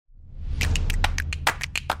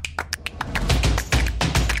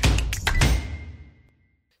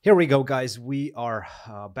Here we go, guys. We are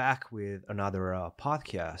back with another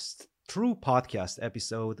podcast, true podcast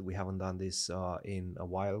episode. We haven't done this in a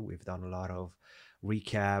while. We've done a lot of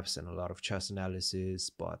recaps and a lot of chess analysis,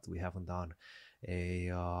 but we haven't done a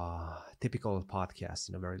typical podcast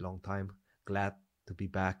in a very long time. Glad to be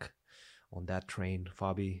back on that train,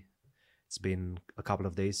 Fabi. It's been a couple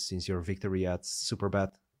of days since your victory at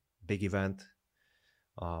Superbet. Big event,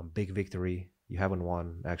 big victory. You haven't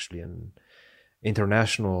won actually an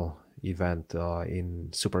international event in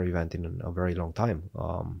super event in a very long time.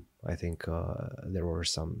 I think there were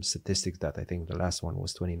some statistics that I think the last one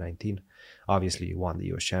was 2019. Obviously, you won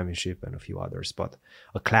the US Championship and a few others, but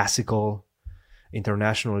a classical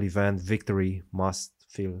international event victory must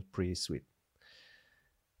feel pretty sweet.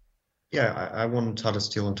 Yeah, I won Tata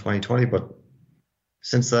Steel in 2020, but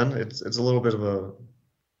since then it's a little bit of a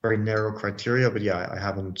very narrow criteria. But yeah, I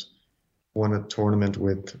haven't won a tournament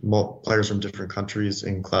with players from different countries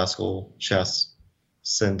in classical chess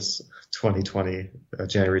since 2020,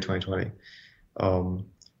 January 2020.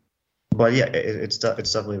 But yeah, it's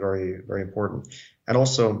definitely very, very important. And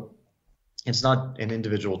also, it's not an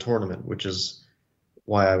individual tournament, which is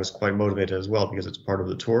why I was quite motivated as well, because it's part of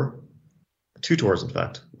the tour. Two tours, in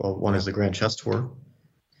fact. Well, one is the Grand Chess Tour.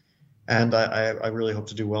 And I really hope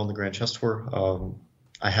to do well in the Grand Chess Tour.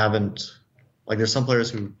 I haven't, like, there's some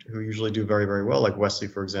players who usually do very, very well, like Wesley,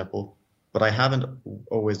 for example, but I haven't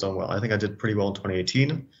always done well. I think I did pretty well in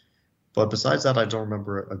 2018, but besides that, I don't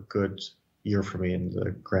remember a good year for me in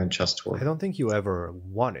the Grand Chess Tour. I don't think you ever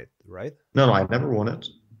won it, right? No, I never won it,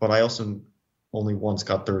 but I also only once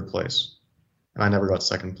got third place, and I never got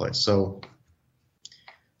second place. So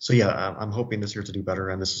yeah, I'm hoping this year to do better,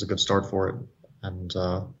 and this is a good start for it. And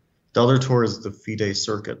the other tour is the FIDE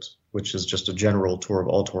circuit, which is just a general tour of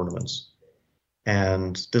all tournaments.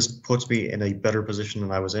 And this puts me in a better position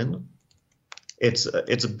than I was in. It's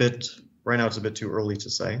a bit, right now it's a bit too early to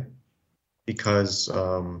say, because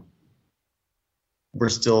we're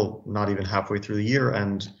still not even halfway through the year,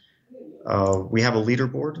 and we have a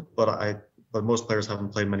leaderboard, but most players haven't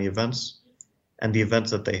played many events, and the events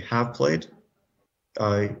that they have played,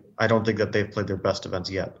 I don't think that they've played their best events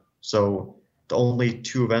yet. So the only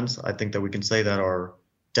two events I think that we can say that are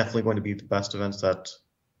definitely going to be the best events that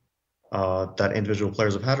individual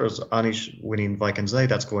players have had is Anish winning Vikensay.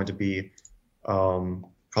 That's going to be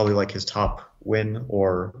probably like his top win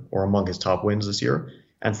or among his top wins this year.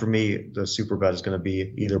 And for me, the super bet is going to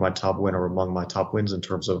be either my top win or among my top wins in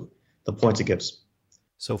terms of the points it gives.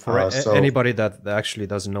 So for anybody that actually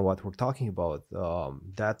doesn't know what we're talking about,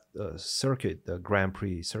 that circuit, the Grand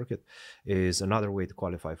Prix circuit, is another way to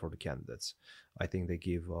qualify for the candidates. I think they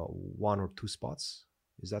give one or two spots.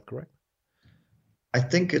 Is that correct? I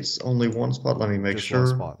think it's only one spot. Let me make Just sure.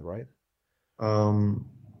 One spot, right?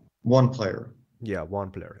 One player. Yeah,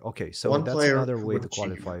 one player. Okay, so One that's player another who way would to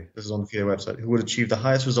qualify. This is on the FIDE website. Who would achieve the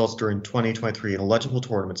highest results during 2023 in eligible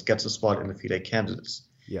tournaments gets a spot in the FIDE candidates.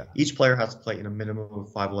 Yeah. Each player has to play in a minimum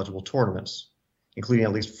of 5 eligible tournaments, including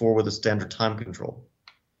at least 4 with a standard time control.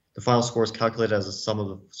 The final score is calculated as the sum of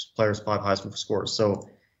the players' 5 highest scores. So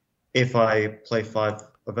if I play 5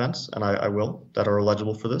 events, and I will, that are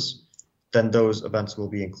eligible for this, then those events will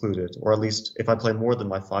be included. Or at least if I play more than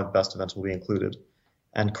my 5 best events will be included.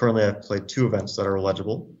 And currently I've played 2 events that are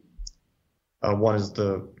eligible. One is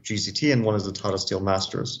the GCT and one is the Tata Steel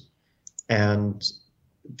Masters. And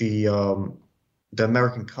the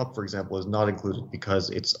American Cup, for example, is not included because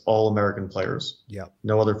it's all American players,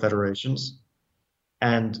 no other federations.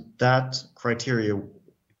 And that criteria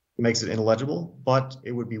makes it ineligible, but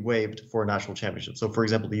it would be waived for a national championship. So, for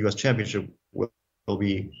example, the US Championship will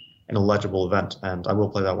be an eligible event, and I will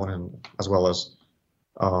play that one as well as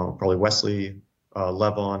probably Wesley,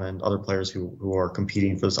 Levon, and other players who are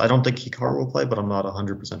competing for this. I don't think Hikaru will play, but I'm not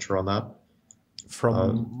 100% sure on that.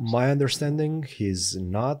 From my understanding, he's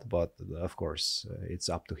not, but of course, it's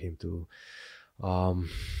up to him to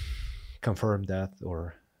confirm that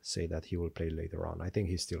or say that he will play later on. I think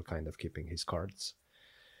he's still kind of keeping his cards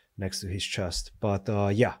next to his chest. But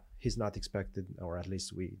yeah, he's not expected, or at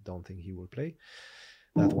least we don't think he will play.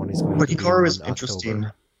 That one is going to be Hikaru is in interesting.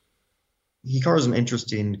 October. Hikaru is an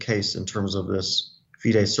interesting case in terms of this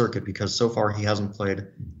FIDE circuit because so far he hasn't played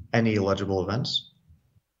any eligible events.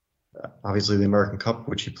 Obviously, the American Cup,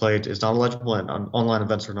 which he played, is not eligible, and online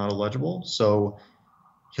events are not eligible. So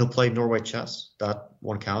he'll play Norway chess. That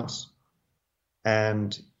one counts.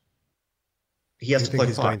 And he has to play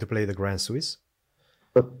he's 5. going to play the Grand Swiss?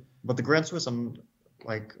 But the Grand Swiss, I'm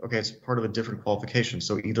like, okay, it's part of a different qualification.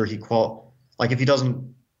 So either if he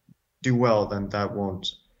doesn't do well, then that won't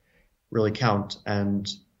really count. And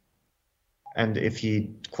And if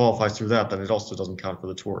he qualifies through that, then it also doesn't count for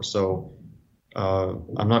the tour. So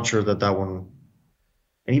I'm not sure that that one.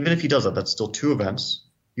 And even if he does that, that's still 2 events.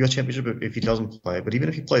 U.S. Championship if he doesn't play, but even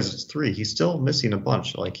if he plays, it's 3. He's still missing a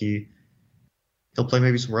bunch. Like he'll play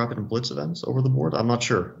maybe some rapid and blitz events over the board. I'm not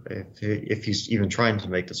sure if he's even trying to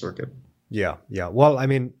make the circuit. Yeah. Well, I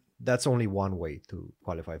mean, that's only one way to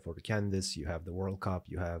qualify for the candidates. You have the World Cup.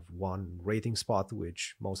 You have one rating spot,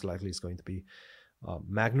 which most likely is going to be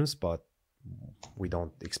Magnus, but we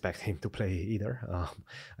don't expect him to play either.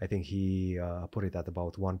 I think he put it at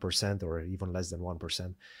about 1% or even less than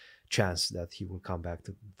 1% chance that he will come back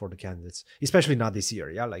for the candidates, especially not this year.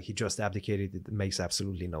 Yeah, like he just abdicated. It makes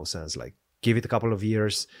absolutely no sense. Like give it a couple of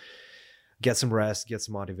years, get some rest, get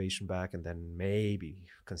some motivation back, and then maybe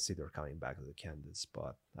consider coming back to the candidates.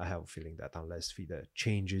 But I have a feeling that unless FIDE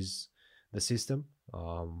changes the system,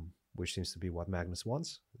 which seems to be what Magnus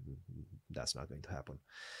wants, that's not going to happen.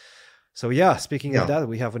 So yeah, speaking of that,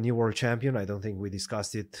 we have a new world champion. I don't think we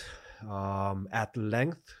discussed it at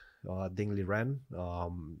length. Dingley Ren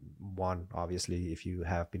won, obviously, if you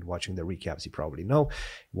have been watching the recaps, you probably know,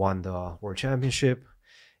 won the world championship.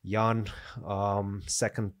 Jan,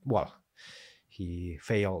 second, well, he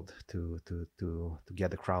failed to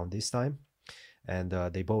get the crown this time. And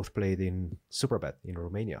they both played in Superbet in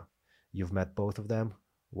Romania. You've met both of them.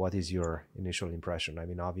 What is your initial impression? I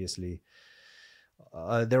mean, obviously,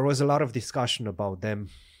 there was a lot of discussion about them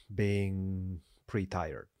being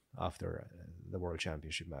pre-tired after the World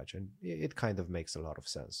Championship match, and it kind of makes a lot of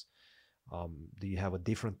sense. Do you have a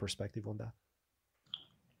different perspective on that?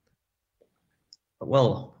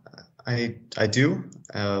 Well, I do,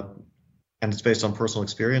 and it's based on personal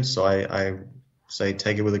experience. So I say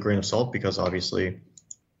take it with a grain of salt, because obviously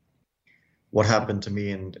what happened to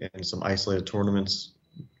me in some isolated tournaments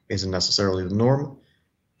isn't necessarily the norm.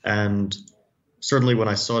 And certainly when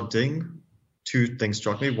I saw Ding, 2 things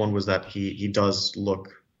struck me. One was that he does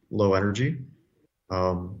look low energy,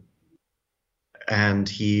 and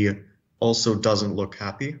he also doesn't look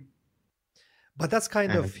happy. But that's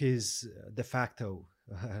kind of his de facto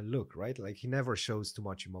look, right? Like he never shows too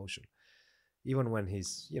much emotion. Even when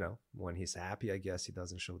he's, when he's happy, I guess he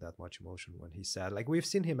doesn't show that much emotion. When he's sad, like we've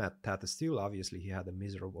seen him at Tata Steel, obviously he had a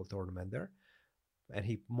miserable tournament there, and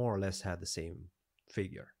he more or less had the same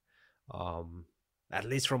figure. At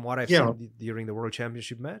least from what I've seen during the World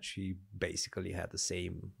Championship match, he basically had the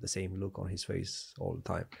same look on his face all the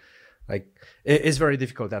time. Like it's very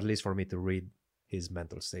difficult, at least for me, to read his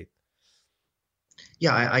mental state.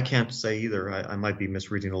 Yeah, I can't say either. I might be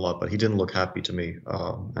misreading a lot, but he didn't look happy to me.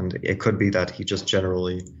 And it could be that he just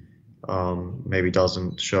generally maybe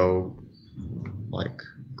doesn't show like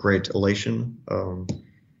great elation.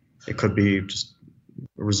 It could be just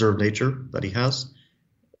a reserved nature that he has,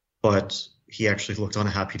 but he actually looked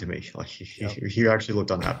unhappy to me. Like he actually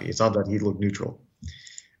looked unhappy. It's not that he looked neutral.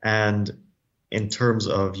 And in terms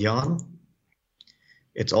of Jan,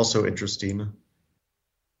 it's also interesting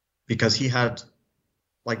because he had,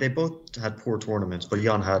 like they both had poor tournaments, but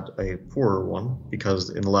Jan had a poorer one because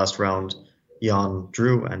in the last round, Jan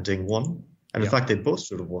drew and Ding won. And in fact, they both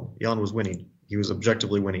should have won. Jan was winning. He was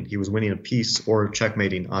objectively winning. He was winning a piece or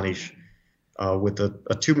checkmating Anish with a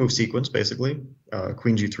 2-move sequence, basically.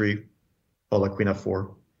 Queen G3, followed by Queen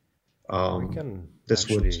F4. We can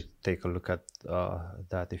actually take a look at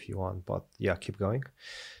that if you want, but yeah, keep going.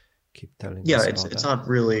 Keep telling us about that. It's not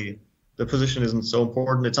really... The position isn't so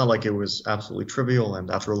important. It's not like it was absolutely trivial,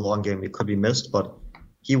 and after a long game, it could be missed, but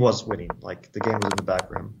he was winning. Like, the game was in the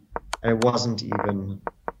background. And it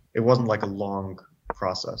wasn't like a long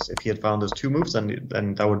process. If he had found those 2 moves, then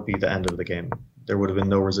that would be the end of the game. There would have been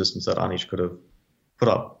no resistance that Anish could have put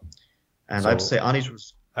up. And I'd say Anish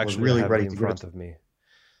was really ready to in front of me.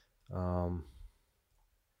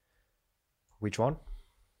 Which one?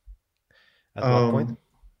 At what point?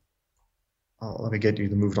 Let me get you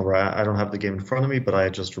the move number. I don't have the game in front of me, but I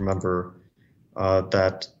just remember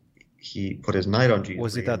that he put his knight on G3.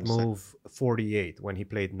 Was it that move 48 when he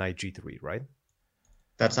played knight G3, right?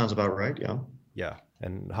 That sounds about right, yeah. Yeah.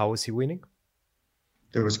 And how was he winning?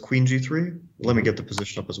 There was Queen G3. Let me get the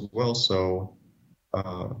position up as well, so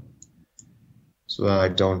that I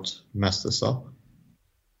don't mess this up.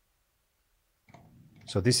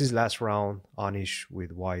 So this is last round, Anish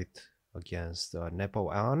with white against Nepo.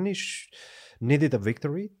 Anish needed a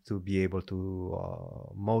victory to be able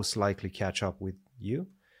to most likely catch up with you.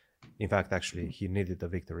 In fact, actually, he needed a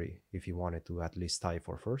victory if he wanted to at least tie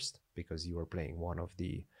for first, because you were playing one of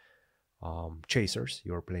the chasers.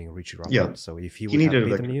 You were playing Richie Rappel. Yeah. So if he would have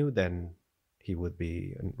beaten you, then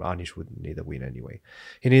Anish would need a win anyway.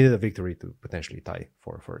 He needed a victory to potentially tie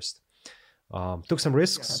for first. Took some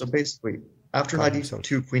risks. So basically, After Got knight himself.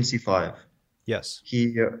 e2, queen c5, Yes.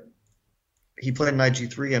 he played knight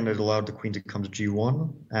g3, and it allowed the queen to come to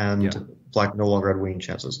g1, Yeah. and black no longer had winning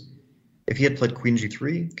chances. If he had played queen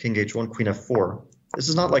g3, king h1, queen f4, this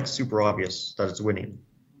is not like super obvious that it's winning,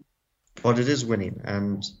 but it is winning.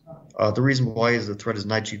 And the reason why is the threat is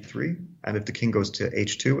knight g3, and if the king goes to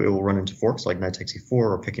h2, it will run into forks like knight takes e4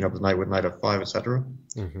 or picking up the knight with knight f5, etc.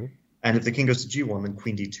 Mm-hmm. And if the king goes to g1, then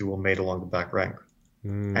queen d2 will mate along the back rank.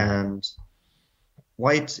 And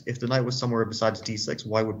white, if the knight was somewhere besides d6,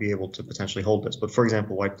 white would be able to potentially hold this. But for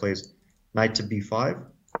example, white plays knight to b5,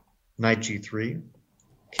 knight g3,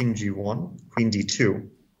 king g1, queen d2.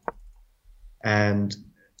 And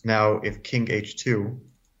now if king h2,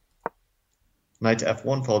 knight to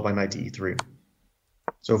f1 followed by knight to e3.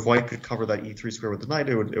 So if white could cover that e3 square with the knight,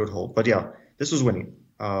 it would hold. But yeah, this was winning.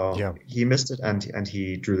 Yeah. He missed it, and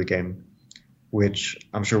he drew the game, which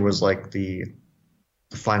I'm sure was like the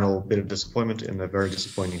final bit of disappointment in a very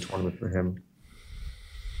disappointing tournament for him.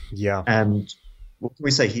 Yeah. And what can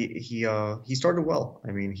we say? He started well.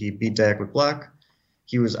 I mean, he beat Dayak with black.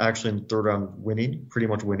 He was actually in the third round winning, pretty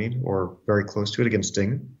much winning, or very close to it against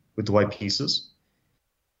Ding with the white pieces.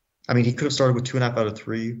 I mean, he could have started with 2.5 out of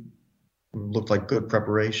 3. Looked like good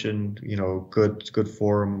preparation, good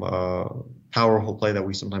form, powerful play that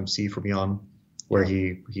we sometimes see from Jan, where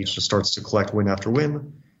he just starts to collect win after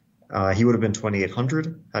win. He would have been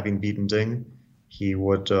 2,800 having beaten Ding. He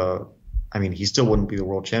would, he still wouldn't be the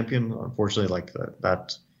world champion. Unfortunately, like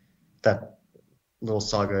that little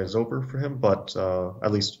saga is over for him, but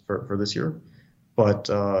at least for this year. But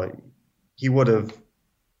he would have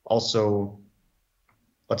also,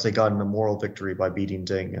 let's say, gotten a moral victory by beating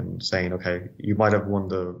Ding and saying, okay, you might have won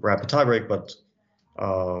the rapid tiebreak, but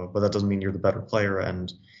that doesn't mean you're the better player.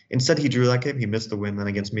 And instead, he drew that game. He missed the win. Then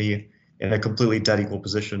against me, in a completely dead equal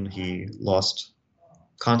position, he lost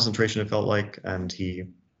concentration, it felt like, and he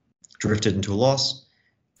drifted into a loss.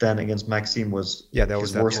 Then against Maxime was that was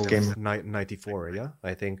his that worst move, game. 94. Yeah,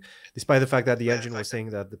 I think, despite the fact that the engine was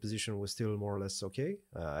saying that the position was still more or less okay,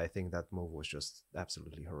 I think that move was just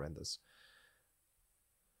absolutely horrendous.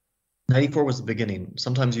 94 was the beginning.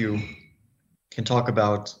 Sometimes you can talk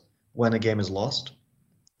about when a game is lost,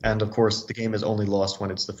 and of course the game is only lost when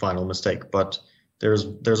it's the final mistake, but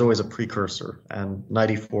there's always a precursor, and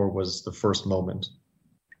 94 was the first moment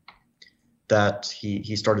that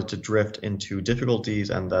he started to drift into difficulties,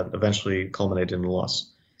 and that eventually culminated in a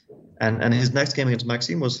loss. And his next game against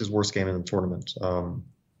Maxime was his worst game in the tournament.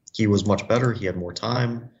 He was much better. He had more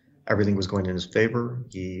time. Everything was going in his favor.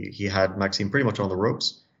 He had Maxime pretty much on the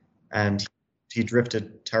ropes, and he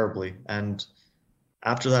drifted terribly. And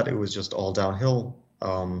after that, it was just all downhill.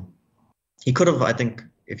 He could have, I think,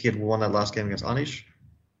 if he had won that last game against Anish,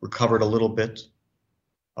 recovered a little bit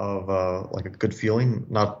of like a good feeling.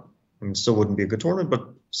 Still wouldn't be a good tournament, but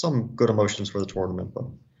some good emotions for the tournament. But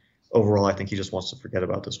overall, I think he just wants to forget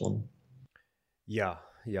about this one. Yeah,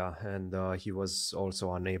 and he was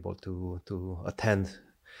also unable to attend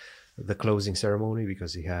the closing ceremony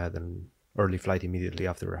because he had an early flight immediately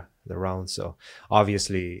after the round. So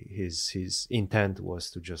obviously his intent was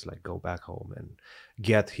to just like go back home and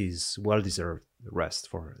get his well-deserved rest,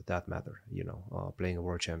 for that matter. Playing a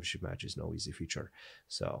world championship match is no easy feature.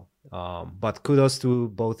 So but kudos to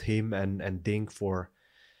both him and Ding for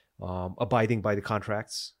abiding by the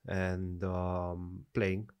contracts and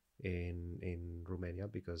playing in Romania,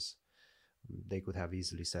 because they could have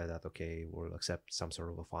easily said that, okay, we'll accept some sort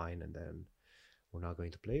of a fine and then we're not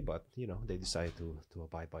going to play. But they decided to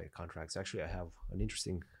abide by contracts. Actually, I have an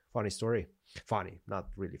interesting funny story. Funny, not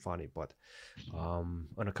really funny, but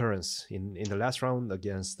an occurrence in the last round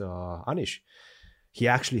against Anish. He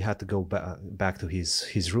actually had to go back to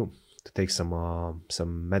his room to take some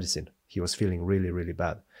medicine. He was feeling really, really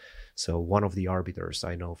bad. So one of the arbiters,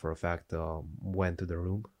 I know for a fact, went to the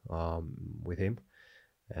room with him,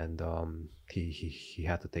 and he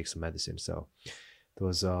had to take some medicine. So it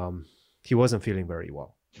was he wasn't feeling very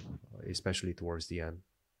well, especially towards the end.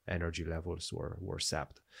 Energy levels were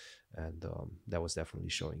sapped, and that was definitely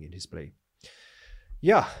showing in his play.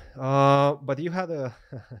 Yeah, but you had a,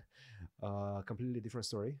 a completely different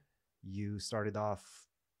story. You started off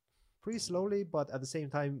pretty slowly, but at the same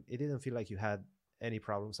time, it didn't feel like you had any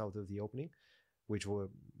problems out of the opening, which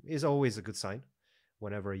is always a good sign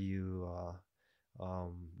whenever you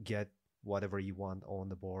get whatever you want on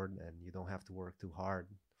the board and you don't have to work too hard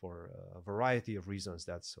for a variety of reasons.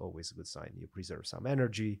 That's always a good sign. You preserve some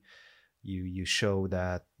energy. You show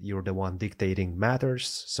that you're the one dictating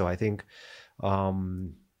matters. So I think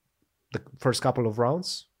the first couple of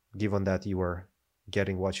rounds, given that you were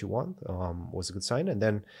getting what you want, was a good sign. And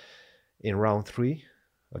then in round 3,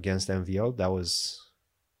 against MVL, that was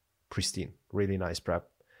pristine, really nice prep.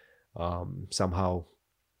 Somehow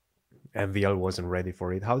MVL wasn't ready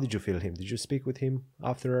for it. How did you feel him? Did you speak with him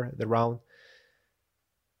after the round?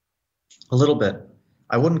 A little bit.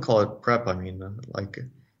 I wouldn't call it prep. I mean, like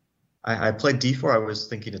I played D4. I was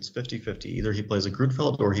thinking it's 50-50. Either he plays a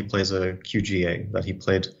Grunfeld or he plays a QGA that he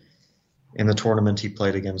played in the tournament. He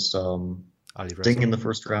played against Ding in the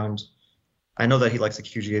first round. I know that he likes the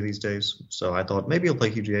QGA these days, so I thought maybe he'll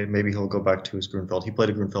play QGA. Maybe he'll go back to his Grunfeld. He played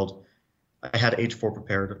a Grunfeld. I had H4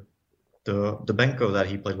 prepared. The Benko that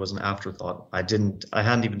he played was an afterthought. I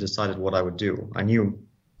hadn't even decided what I would do.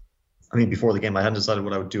 Before the game, I hadn't decided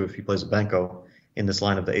what I would do if he plays a Benko in this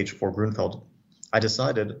line of the H4 Grunfeld. I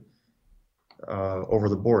decided over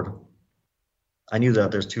the board. I knew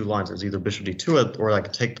that there's two lines. There's either Bishop D2 or I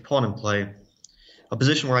could take the pawn and play a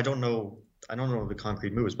position where I don't know the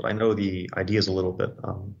concrete moves, but I know the ideas a little bit.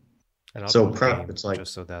 So prep, it's like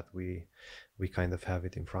just so that we kind of have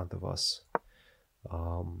it in front of us.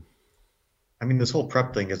 This whole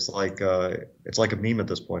prep thing, it's like a meme at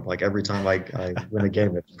this point. Like every time I win a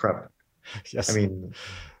game, it's prep. Yes.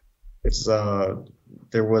 It's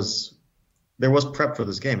there was prep for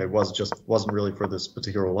this game. It wasn't really for this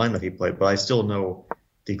particular line that he played, but I still know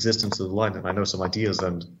the existence of the line and I know some ideas.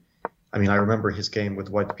 And I remember his game with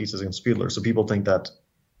white pieces against Spiedler. So people think that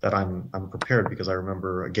I'm prepared because I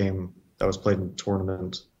remember a game that was played in a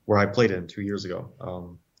tournament where I played in 2 years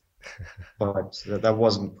ago. But that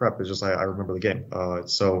wasn't prep. It's just I remember the game.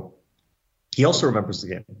 So he also remembers the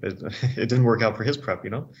game. It didn't work out for his prep,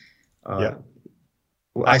 Yeah.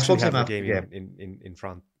 I spoke to him after the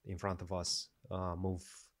game in front of us. Move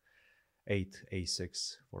 8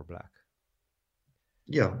 A6 for black.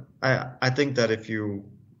 Yeah, I think that if you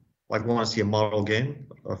want to see a model game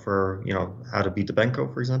for how to beat the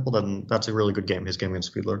Benko, for example, then that's a really good game. His game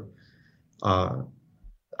against Spiedler.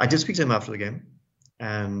 I did speak to him after the game,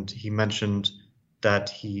 and he mentioned that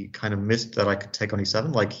he kind of missed that I could take on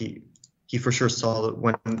E7. Like he for sure saw that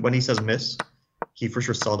when he says miss, he for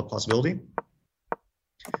sure saw the possibility,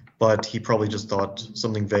 but he probably just thought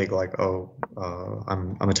something vague like,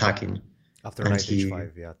 I'm attacking after knight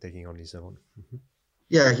H5, taking on E7. Mm-hmm.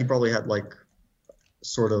 Yeah, he probably had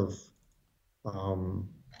sort of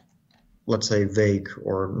let's say vague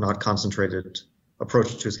or not concentrated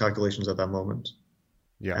approach to his calculations at that moment.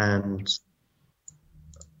 Yeah, and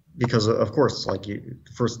because of course, the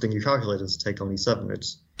first thing you calculate is take on E7.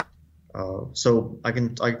 It's so I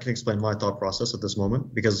can explain my thought process at this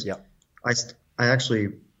moment because I actually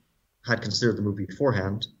had considered the move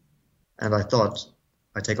beforehand, and I thought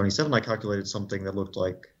I take on E7. I calculated something that looked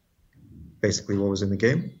like basically what was in the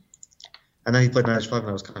game, and then he played knight H5, and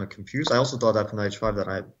I was kind of confused. I also thought after knight H5 that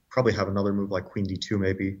I probably have another move like queen D2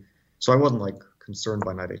 maybe, so I wasn't concerned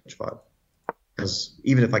by knight H5. Because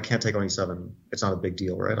even if I can't take on E7, it's not a big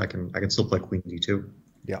deal, right? I can still play queen D2.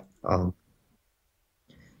 Yeah.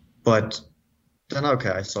 But then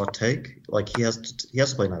I saw take. He has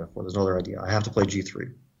to play knight F4. There's no other idea. I have to play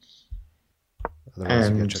G3. Otherwise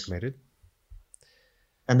you get checkmated.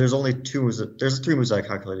 And there's only two moves. There's three moves I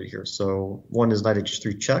calculated here. So one is knight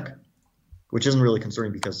H3 check, which isn't really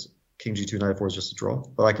concerning because king G2 knight F4 is just a draw.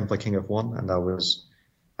 But I can play king F1, and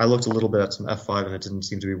I looked a little bit at some F5 and it didn't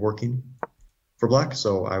seem to be working for black,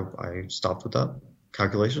 so I stopped with that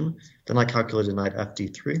calculation. Then I calculated knight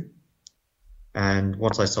FD3, and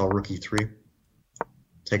once I saw rook E3,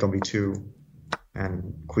 take on B2,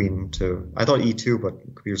 and queen to, I thought E2, but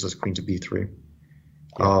computer says queen to B3.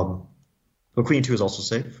 But queen E2 is also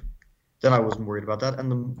safe. Then I wasn't worried about that,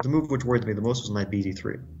 and the move which worried me the most was knight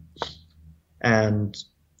BD3. And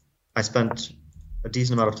I spent a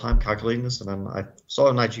decent amount of time calculating this, and then I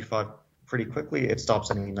saw knight G5 pretty quickly. It stops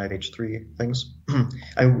any knight H3 things.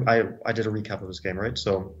 I did a recap of this game, right?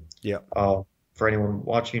 So for anyone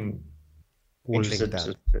watching, interested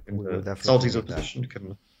in the subtleties of position,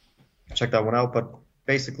 can check that one out. But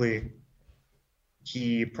basically,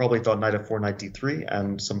 he probably thought knight F4, knight D3,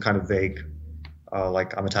 and some kind of vague,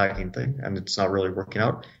 I'm attacking thing, and it's not really working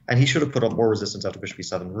out. And he should have put up more resistance after bishop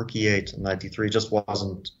E7. Rook E8 and knight D3 just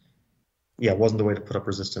wasn't the way to put up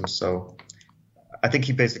resistance. So I think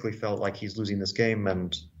he basically felt like he's losing this game,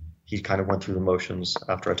 and he kind of went through the motions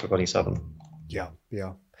after I took on E7. Yeah.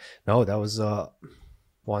 No, that was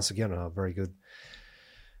once again a very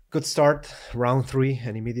good start, round 3,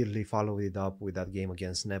 and immediately followed it up with that game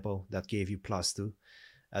against Nepo that gave you +2.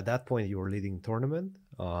 At that point, you were leading the tournament,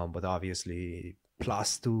 but obviously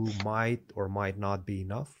 +2 might or might not be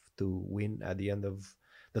enough to win at the end of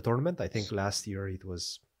the tournament. I think last year it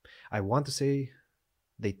was, I want to say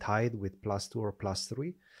they tied with +2 or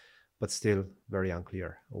 +3, but still very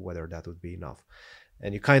unclear whether that would be enough.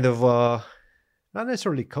 And you kind of not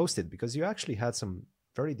necessarily coasted because you actually had some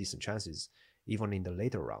very decent chances even in the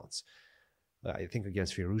later rounds. I think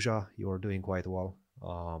against Firuja you were doing quite well.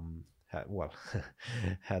 Had, well,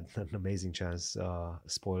 had an amazing chance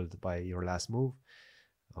spoiled by your last move.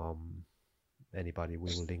 Um, Anybody,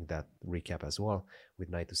 we will link that recap as well with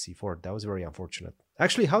knight to c4. That was very unfortunate.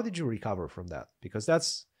 Actually, how did you recover from that? Because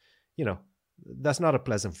that's, you know, that's not a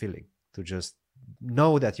pleasant feeling to just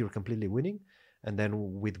know that you're completely winning and then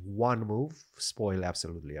with one move spoil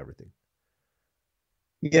absolutely everything.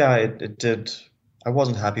 Yeah, it did. I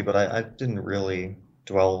wasn't happy, but I didn't really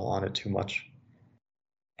dwell on it too much.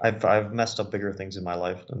 I've messed up bigger things in my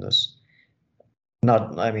life than this.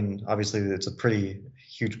 Not, I mean, obviously it's a pretty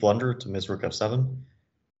huge blunder to miss Rook F7,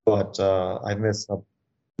 but I missed up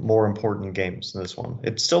more important games than this one.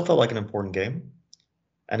 It still felt like an important game,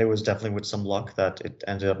 and it was definitely with some luck that it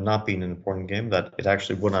ended up not being an important game, that it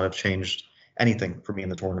actually would not have changed anything for me in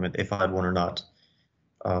the tournament if I had won or not.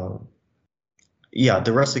 Uh, yeah,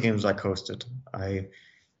 the rest of the games I coasted. I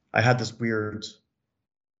had this weird.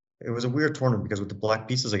 It was a weird tournament because with the black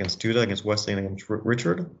pieces against Duda, against Wesley, and against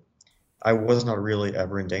Richard, I was not really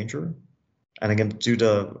ever in danger. And against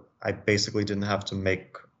Duda, I basically didn't have to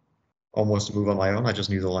make almost a move on my own. I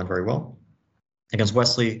just knew the line very well. Against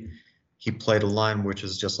Wesley, he played a line which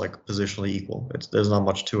is just like positionally equal. There's not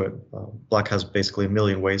much to it. Black has basically a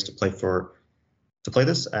million ways to play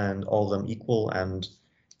this, and all of them equal. And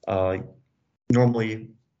normally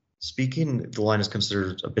speaking, the line is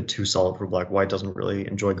considered a bit too solid for Black. White doesn't really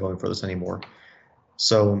enjoy going for this anymore.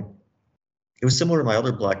 So it was similar to my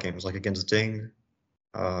other Black games, like against Ding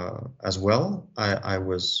as well. I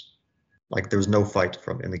was like, there was no fight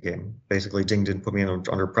from in the game. Basically, Ding didn't put me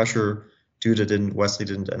under pressure. Duda didn't. Wesley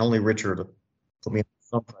didn't, and only Richard put me under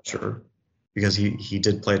some pressure because he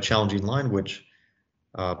did play a challenging line, which,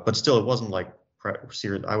 but still, it wasn't like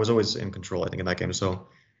serious. I was always in control, I think, in that game. So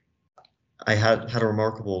I had a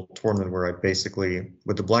remarkable tournament where I basically,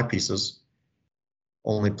 with the black pieces,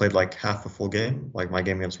 only played like half a full game, like my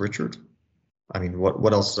game against Richard. I mean,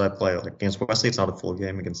 what else did I play? Like against Wesley, it's not a full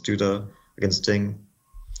game. Against Duda, against Ding.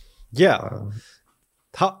 Yeah.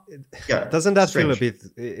 Yeah, doesn't that strange. Feel a bit,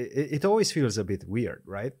 it always feels a bit weird,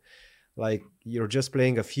 right? Like you're just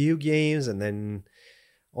playing a few games and then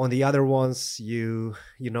on the other ones, you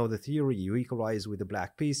know the theory, you equalize with the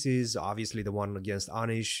black pieces. Obviously, the one against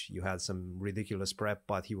Anish, you had some ridiculous prep,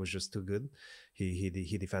 but he was just too good.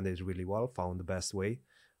 He defended really well, found the best way.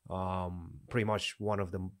 Pretty much one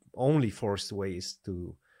of the only forced ways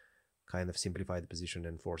to kind of simplify the position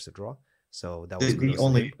and force a draw. So that was the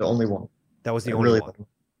only one. That was the only one.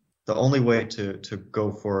 The only way to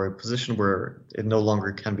go for a position where it no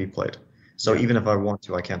longer can be played. So even if I want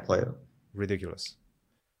to, I can't play it. Ridiculous.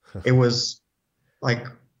 It was like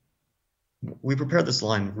we prepared this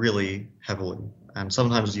line really heavily, and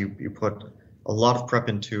sometimes you put a lot of prep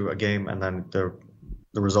into a game, and then the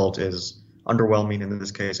result is underwhelming. And in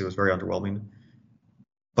this case, it was very underwhelming.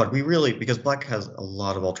 But we really, because Black has a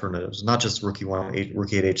lot of alternatives, not just rook e1, rook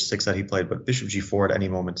e8, h6 that he played, but bishop g4 at any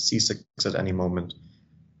moment, c6 at any moment.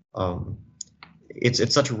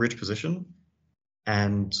 It's such a rich position,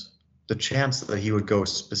 and the chance that he would go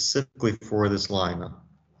specifically for this line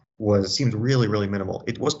seemed really, really minimal.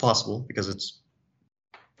 It was possible because it's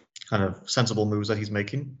kind of sensible moves that he's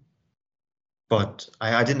making, but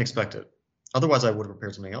I didn't expect it. Otherwise, I would have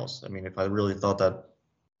prepared something else. I mean, if I really thought that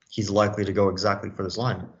he's likely to go exactly for this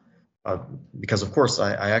line, because of course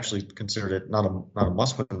I actually considered it not a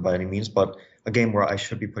must-win by any means, but a game where I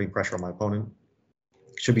should be putting pressure on my opponent,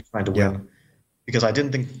 should be trying to win, because I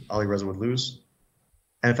didn't think Ali Reza would lose,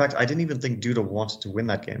 and in fact, I didn't even think Duda wanted to win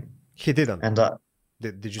that game. He didn't. And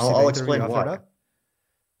did you see I'll explain why. That?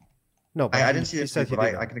 No, but I didn't see it, but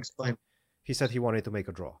I can explain. He said he wanted to make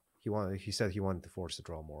a draw. He said he wanted to force a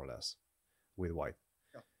draw more or less with white.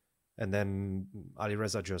 Yeah. And then Ali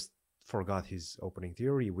Reza just forgot his opening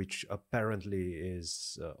theory, which apparently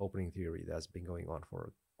is opening theory that's been going on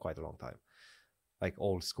for quite a long time. Like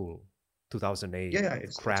old school, 2008. Yeah,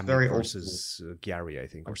 it's Kramnik very versus Gary, I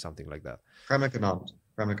think, or something like that. Kramnik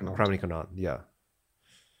Anand, yeah.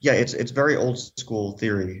 Yeah, it's very old school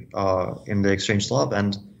theory in the exchange Slav,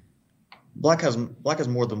 and Black has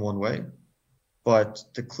more than one way, but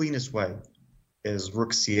the cleanest way is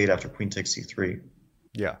rook c8 after queen takes c3.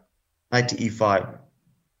 Yeah. Knight to e5.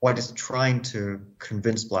 White is trying to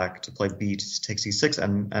convince Black to play b to take c6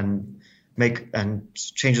 and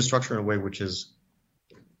change the structure in a way which is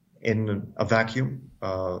in a vacuum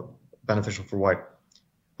beneficial for White.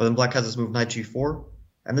 But then Black has this move knight g4,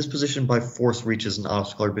 And this position by force reaches an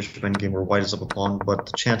off-colored bishop endgame where white is up a pawn, but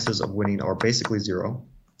the chances of winning are basically zero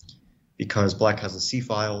because black has a c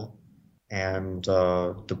file and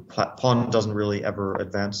the pawn doesn't really ever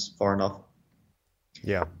advance far enough.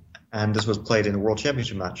 Yeah. And this was played in a world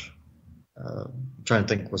championship match. I'm trying to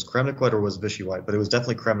think, was Kramnik white or was Vichy white? But it was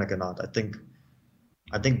definitely Kramnik and not. I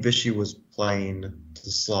think Vichy was playing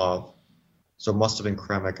the Slav, so it must have been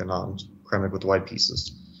Kramnik and not Kramnik with the white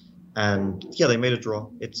pieces. And yeah, they made a draw.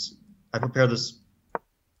 I prepared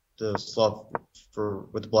the Slav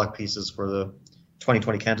with the black pieces for the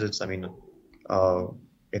 2020 candidates. I mean,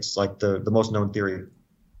 it's like the most known theory.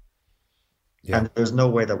 Yeah. And there's no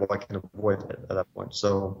way that white can avoid it at that point.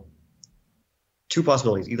 So two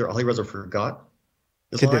possibilities. Either Alireza forgot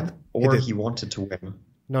this line, or he wanted to win.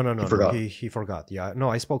 No. He forgot. Yeah. No,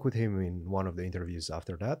 I spoke with him in one of the interviews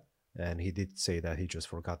after that, and he did say that he just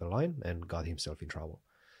forgot the line and got himself in trouble.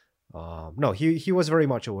 No, he was very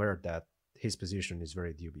much aware that his position is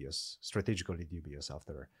very dubious, strategically dubious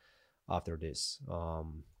after this.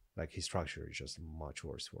 Like his structure is just much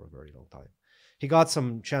worse for a very long time. He got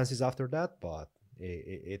some chances after that, but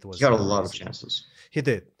it was. He got a lot of chances. He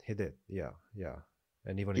did. Yeah.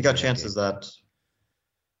 And even he got chances that,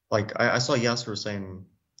 like I saw Yasser saying,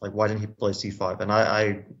 like, why didn't he play c5? And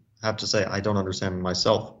I have to say I don't understand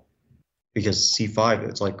myself, because c5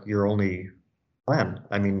 it's like your only plan.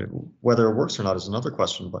 I mean, whether it works or not is another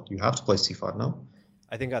question, but you have to play c5, no?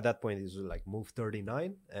 I think at that point it was like move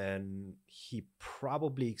 39, and he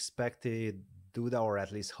probably expected Duda, or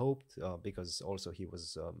at least hoped, because also he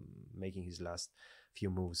was making his last few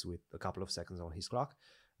moves with a couple of seconds on his clock,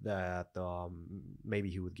 that maybe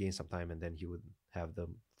he would gain some time and then he would have the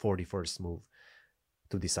 41st move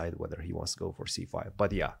to decide whether he wants to go for c5.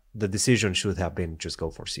 But yeah, the decision should have been just go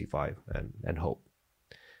for c5 and hope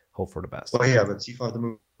for the best. Well, yeah, but c5 the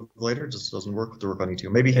move later just doesn't work with the rook on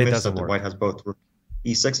e2. Maybe he missed that the white has both rook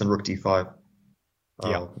e6 and rook d5.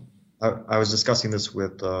 Yeah. I was discussing this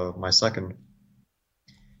with my second,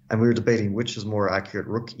 and we were debating which is more accurate,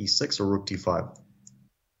 rook e6 or rook d5.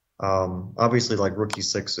 Obviously, like rook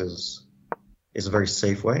e6 is a very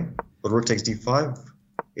safe way, but rook takes d5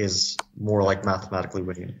 is more like mathematically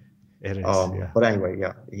winning. It is, yeah. But anyway,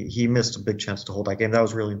 yeah, he missed a big chance to hold that game. That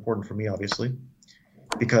was really important for me, obviously,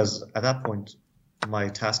 because at that point, my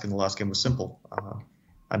task in the last game was simple.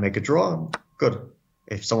 I make a draw, good.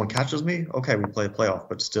 If someone catches me, okay, we play a playoff,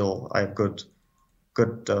 but still I have good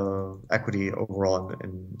equity overall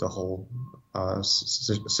in the whole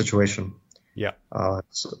situation. Yeah.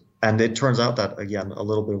 And it turns out that, again, a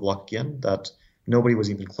little bit of luck again, that nobody was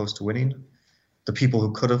even close to winning. The people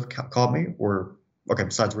who could have caught me were, okay,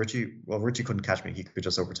 besides Richie, well, Richie couldn't catch me. He could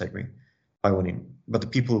just overtake me by winning. But the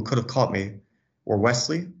people who could have caught me were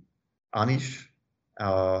Wesley, Anish,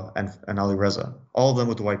 and Ali Reza, all of them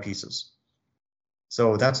with the white pieces.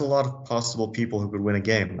 So that's a lot of possible people who could win a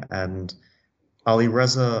game. And Ali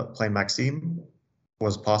Reza playing Maxime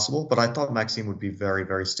was possible, but I thought Maxime would be very,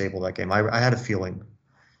 very stable that game. I had a feeling.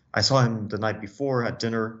 I saw him the night before at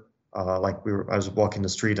dinner. I was walking the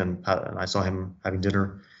street and I saw him having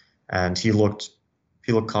dinner, and he looked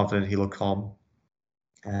confident. He looked calm,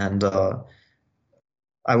 and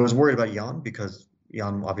I was worried about Jan, because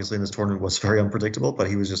Jan obviously in this tournament was very unpredictable, but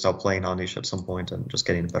he was just outplaying Anish at some point and just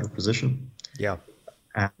getting a better position. Yeah.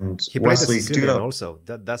 And he played the Sicilian also.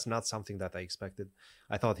 That's not something that I expected.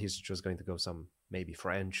 I thought he's just going to go some maybe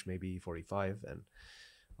French, maybe 45, and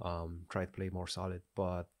try to play more solid.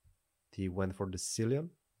 But he went for the Sicilian,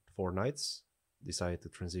 4 knights, decided to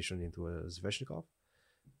transition into a Sveshnikov,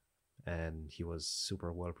 and he was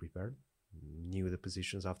super well prepared, knew the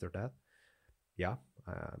positions after that. Yeah,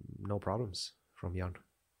 no problems from Jan.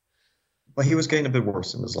 But he was getting a bit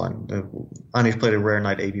worse in this line. Anish played a rare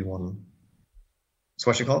knight AB1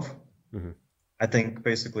 Sveshnikov. Mm-hmm. I think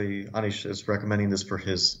basically Anish is recommending this for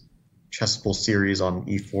his chessable series on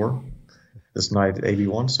E4, this knight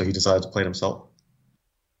AB1, so he decided to play it himself.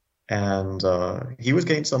 And he was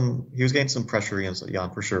getting some pressure against Jan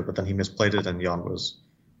for sure, but then he misplayed it, and Jan was.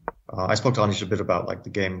 I spoke to Anish a bit about like the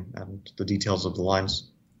game and the details of the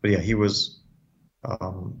lines, but yeah, he was.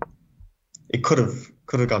 It could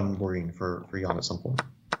have gotten worrying for Jan at some point.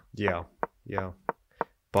 Yeah,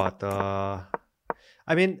 but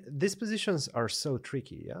I mean, these positions are so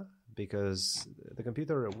tricky, yeah, because the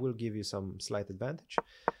computer will give you some slight advantage,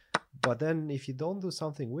 but then if you don't do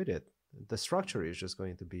something with it, the structure is just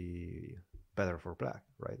going to be better for black,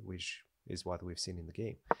 right? Which is what we've seen in the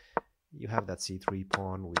game. You have that c3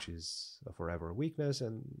 pawn, which is a forever weakness,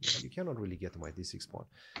 and you cannot really get to my d6 pawn.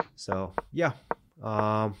 So yeah,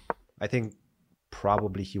 I think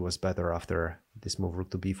probably he was better after this move,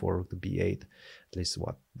 rook to b4, rook to b8, at least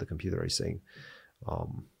what the computer is saying.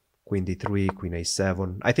 Queen d3, queen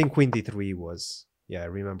a7. I think queen d3 was, I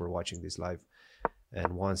remember watching this live,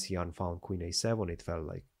 and once he unfound queen a7, it felt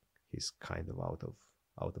like he's kind of out of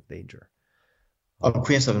danger.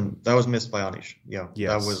 Queen a7, that was missed by Anish. Yeah,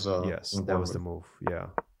 yes, that was that was the move. Yeah,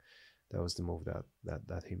 that was the move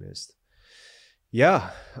that he missed.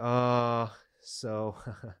 Yeah. So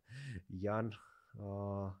Jan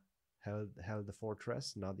held the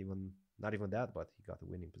fortress. Not even that, but he got a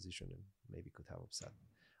winning position and maybe could have upset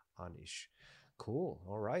Anish. Cool.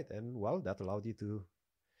 All right, and well, that allowed you to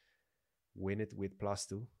win it with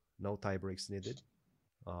 +2. No tie breaks needed.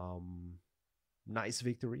 Nice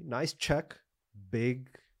victory. Nice check. Big,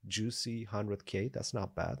 juicy 100K. That's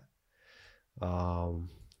not bad.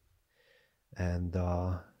 And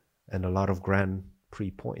a lot of Grand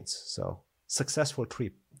Prix points. So successful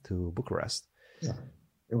trip to Bucharest. Yeah,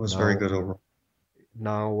 it was very good overall.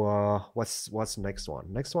 Now, what's next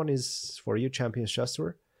one? Next one is for you, Champions Chess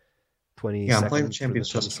Tour. Yeah, I'm playing the Champions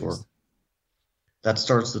Chess Tour. That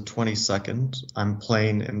starts the 22nd. I'm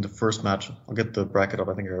playing in the first match. I'll get the bracket up.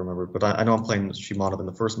 I think I remember, but I know I'm playing Shimonov in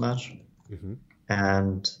the first match,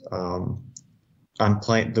 and I'm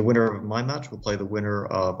playing the winner of my match will play the winner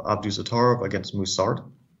of Abdusattorov against Musard.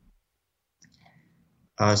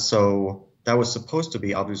 So that was supposed to be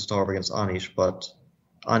Abdusattorov against Anish, but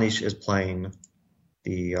Anish is playing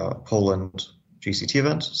the Poland GCT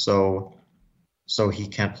event, so he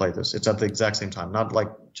can't play this. It's at the exact same time, not like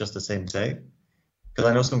just the same day. Because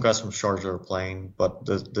I know some guys from Sharjah are playing, but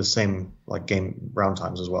the same like game round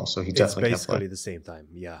times as well. So he definitely can't play. It's basically the same time.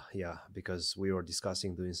 Yeah. Because we were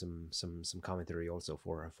discussing doing some commentary also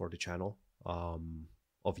for the channel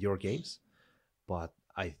of your games, but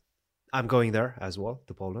I'm going there as well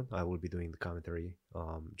to Poland. I will be doing the commentary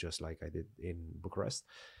just like I did in Bucharest,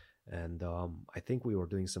 and I think we were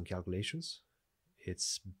doing some calculations.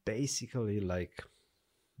 It's basically like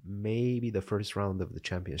maybe the first round of the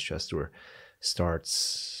Champions Chess Tour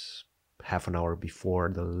starts half an hour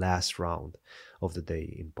before the last round of the day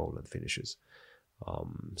in Poland finishes.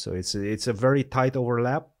 So it's a very tight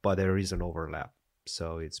overlap, but there is an overlap,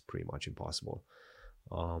 so it's pretty much impossible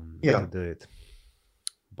to do it.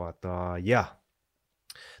 But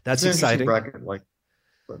that's exciting. Bracket, like,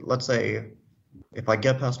 let's say if I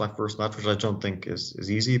get past my first match, which I don't think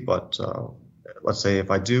is easy, but let's say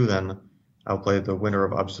if I do, then I'll play the winner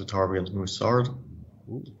of Abdusattorov against Musard.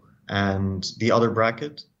 Ooh. And the other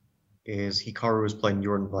bracket is Hikaru is playing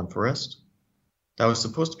Jordan van Forest. That was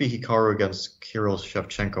supposed to be Hikaru against Kirill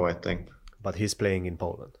Shevchenko, I think. But he's playing in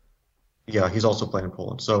Poland. Yeah, he's also playing in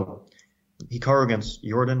Poland. So Hikaru against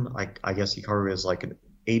Jordan, I guess Hikaru is like an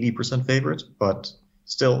 80% favorite, but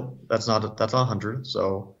still, that's not 100.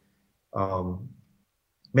 So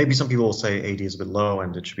maybe some people will say 80 is a bit low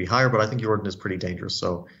and it should be higher, but I think Jordan is pretty dangerous.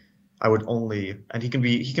 So I would only, and he can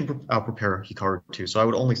prepare Hikaru too. So I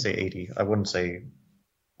would only say 80. I wouldn't say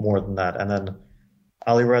more than that. And then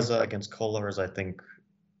Alireza against Kolar is, I think,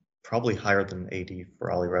 probably higher than 80 for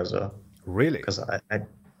Alireza. Really? Because like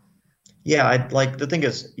the thing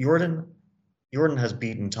is, Jordan has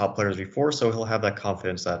beaten top players before, so he'll have that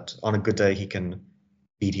confidence that on a good day he can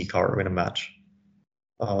beat Hikaru in a match.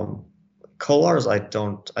 Kolar's, I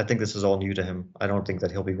think this is all new to him. I don't think that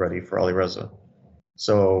he'll be ready for Alireza.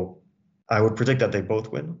 So I would predict that they both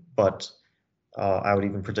win, but I would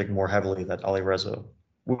even predict more heavily that Alireza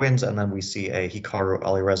wins, and then we see a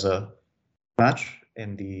Hikaru-Alireza match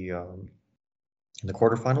in the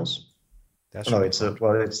quarterfinals. It's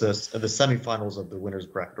the semifinals of the winners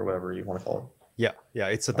bracket or whatever you want to call it. Yeah,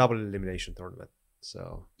 it's a double elimination tournament.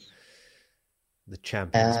 So the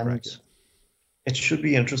champions bracket. It should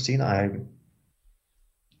be interesting. I'm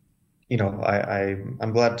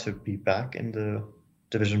glad to be back in the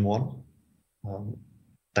Division 1.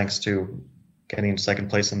 Thanks to getting second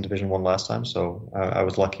place in Division 1 last time. So I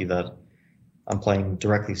was lucky that I'm playing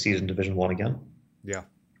directly seeded in Division 1 again. Yeah.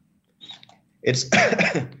 It's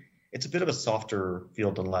it's a bit of a softer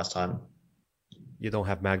field than last time. You don't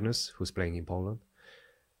have Magnus, who's playing in Poland.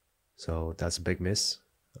 So that's a big miss.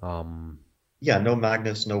 No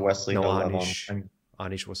Magnus, no Wesley, no Anish.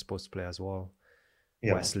 Anish was supposed to play as well.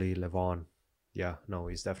 Yeah. Wesley, Levon. Yeah, no,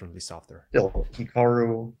 he's definitely softer. Still,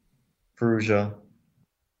 Hikaru, Perugia,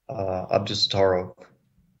 Abdusattorov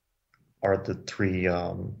are the three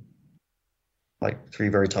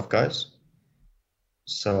very tough guys.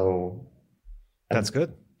 So that's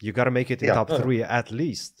good. You got to make it in top 3 at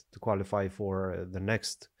least to qualify for the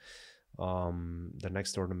next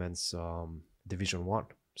tournament's Division 1.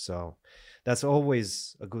 So that's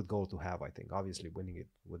always a good goal to have, I think. Obviously, winning it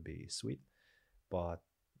would be sweet, but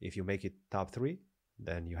if you make it top three,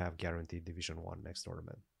 then you have guaranteed Division One next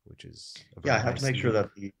tournament, which is a Yeah, very nice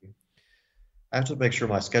look. I have to make sure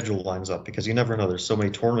my schedule lines up because you never know. There's so many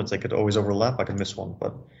tournaments they could always overlap. I could miss one,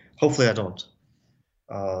 but hopefully I don't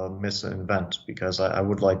miss an event because I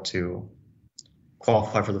would like to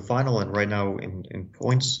qualify for the final. And right now in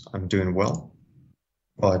points, I'm doing well,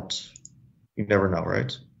 but you never know,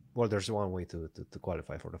 right? Well, there's one way to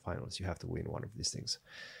qualify for the finals. You have to win one of these things.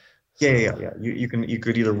 Yeah. You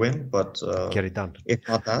could either win, but get it done. if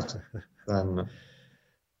not that, then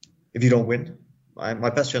if you don't win, my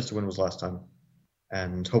best chance to win was last time,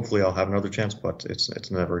 and hopefully I'll have another chance, but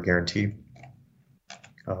it's never a guarantee.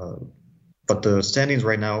 But the standings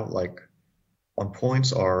right now, like on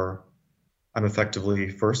points, are I'm effectively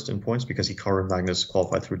first in points because Hikaru and Magnus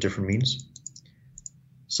qualified through different means.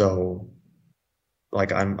 So,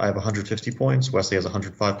 like I have 150 points, Wesley has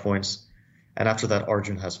 105 points, and after that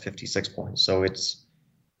Arjun has 56 points. So it's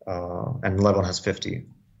and Levon has 50,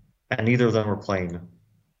 and neither of them are playing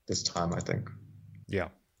this time, I think. Yeah.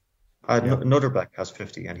 Noterbeck has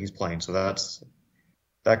 50, and he's playing, so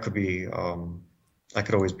that could be that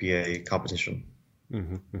could always be a competition.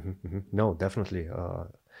 No, definitely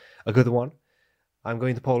a good one. I'm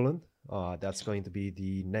going to Poland. That's going to be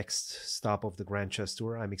the next stop of the Grand Chess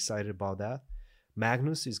Tour. I'm excited about that.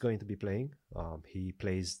 Magnus is going to be playing. He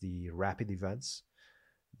plays the rapid events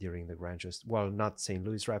during the Grand Chess. Well, not St.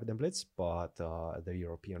 Louis Rapid and Blitz, but the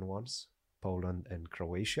European ones, Poland and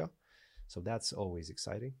Croatia. So that's always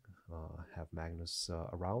exciting. Have Magnus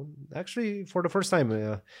around. Actually, for the first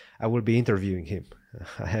time, I will be interviewing him.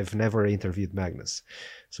 I have never interviewed Magnus,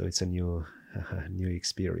 so it's a new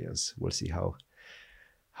experience. We'll see how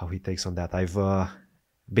he takes on that. I've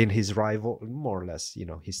been his rival, more or less,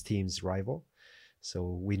 his team's rival. So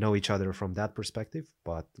we know each other from that perspective,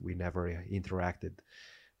 but we never interacted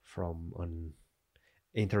from an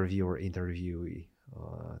interviewer-interviewee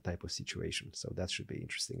type of situation. So that should be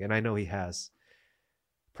interesting. And I know he has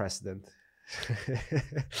precedent,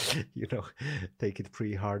 take it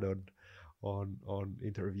pretty hard on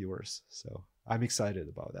interviewers. So I'm excited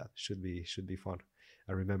about that. Should be fun.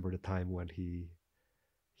 I remember the time when he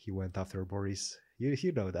went after Boris.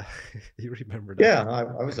 You know that. You remember that? Yeah,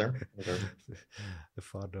 I was there. The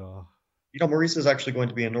fun. Maurice is actually going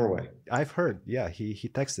to be in Norway. I've heard. Yeah, he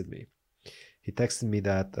texted me. He texted me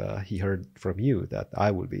that he heard from you that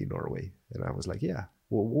I will be in Norway, and I was like, "Yeah,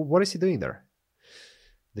 what is he doing there?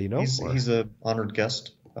 Do you know?" He's an honored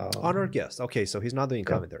guest. Honored guest. Okay, so he's not doing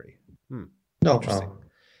commentary. No.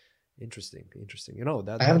 Interesting.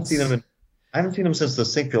 That I haven't seen him. I haven't seen him since the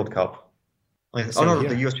Sinkfield Cup.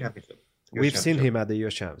 The U.S. Championship. We've seen him at the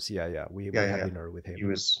U.S. Champs. Yeah. We had dinner with him. He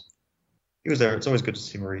was there. It's always good to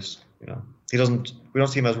see Maurice. We don't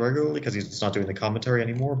see him as regularly because he's not doing the commentary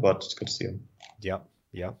anymore. But it's good to see him. Yeah.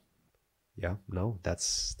 No,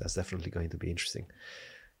 that's definitely going to be interesting.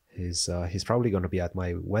 He's probably going to be at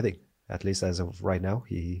my wedding, at least as of right now.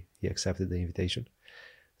 He accepted the invitation,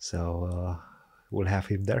 so we'll have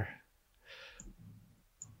him there.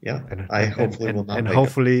 Yeah, I hopefully will not. And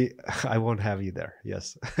hopefully, I won't have you there.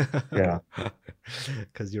 Yes. Yeah.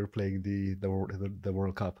 Because you're playing the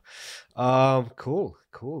World Cup. Cool.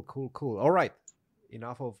 All right.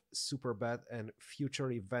 Enough of Superbet and future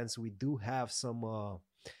events. We do have some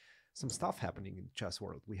stuff happening in the chess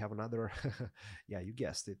world. We have another, yeah, you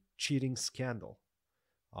guessed it, cheating scandal.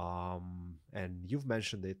 And you've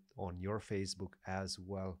mentioned it on your Facebook as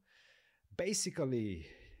well. Basically,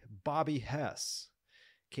 Bobby Hess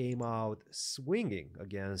came out swinging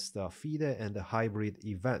against FIDE and the hybrid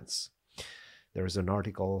events. There's an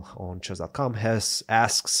article on chess.com. Hess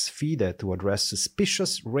asks FIDE to address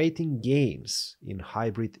suspicious rating games in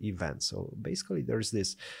hybrid events. So basically there's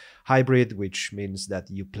this hybrid, which means that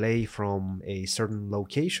you play from a certain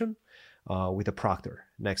location with a proctor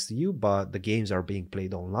next to you, but the games are being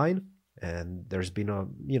played online. And there's been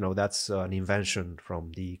that's an invention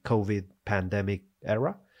from the COVID pandemic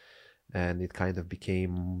era. And it kind of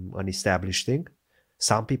became an established thing.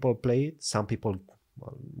 Some people play it. Some people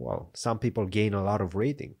gain a lot of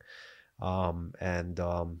rating, and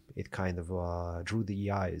it kind of drew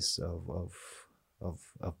the eyes of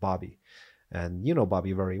Bobby. And you know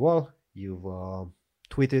Bobby very well. You've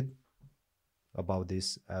tweeted about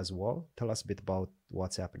this as well. Tell us a bit about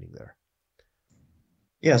what's happening there.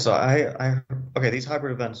 Yeah, so these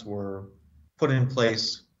hybrid events were put in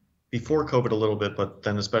place before COVID a little bit, but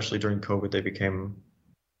then especially during COVID, they became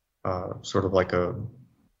sort of like a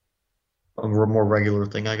more regular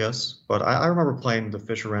thing, I guess. But I remember playing the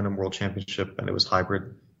Fisher Random World Championship, and it was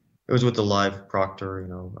hybrid. It was with the live proctor,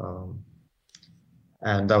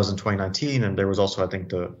 and that was in 2019. And there was also, I think,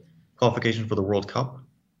 the qualification for the World Cup.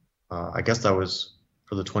 I guess that was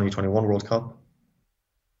for the 2021 World Cup,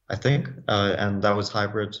 I think, and that was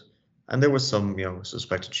hybrid. And there was some,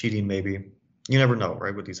 suspected cheating maybe. You never know,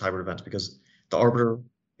 right, with these hybrid events because the arbiter,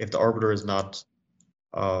 if the arbiter is not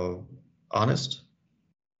uh, honest,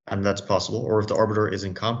 and that's possible, or if the arbiter is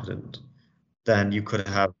incompetent, then you could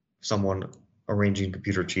have someone arranging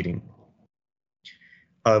computer cheating.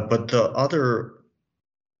 But the other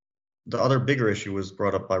bigger issue was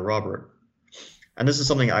brought up by Robert, and this is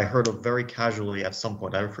something I heard of very casually at some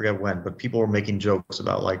point. I forget when, but people were making jokes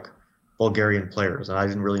about like Bulgarian players, and I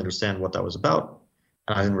didn't really understand what that was about,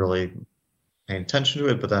 and I didn't really pay attention to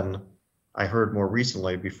it. But then I heard more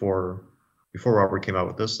recently, before Robert came out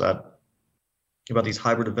with this, that about these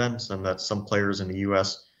hybrid events, and that some players in the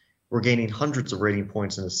U.S. were gaining hundreds of rating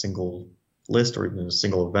points in a single list or even in a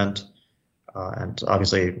single event. And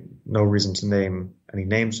obviously, no reason to name any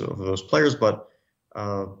names of those players,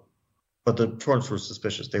 uh, but the tournaments were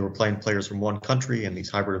suspicious. They were playing players from one country in these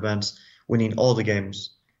hybrid events, winning all the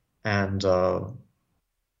games, and I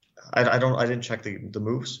didn't check the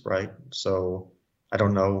moves, right? So I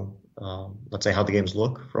don't know, let's say how the games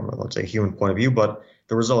look from let's say a human point of view, but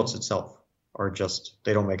the results itself are just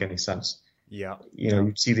they don't make any sense. Yeah.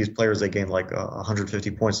 You see these players, they gain like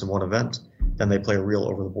 150 points in one event, then they play a real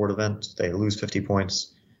over the board event, they lose 50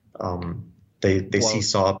 points. They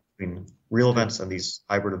seesaw between real events and these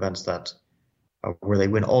hybrid events that where they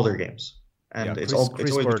win all their games, and it's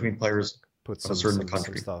always between players put of a certain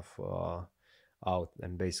country. some stuff out,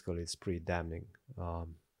 and basically it's pretty damning.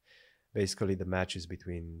 Basically, the match is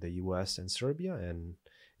between the US and Serbia, and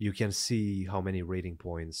you can see how many rating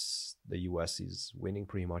points the US is winning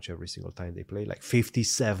pretty much every single time they play. Like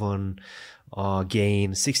 57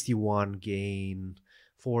 gain, 61 gain,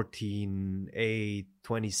 14, 8,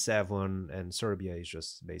 27, and Serbia is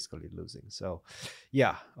just basically losing. So,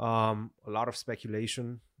 yeah, a lot of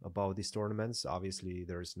speculation about these tournaments. Obviously,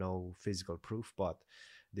 there's no physical proof, but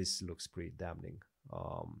this looks pretty damning.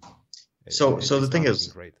 So the thing is,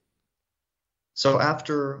 great. So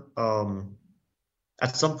after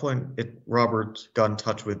at some point, Robert got in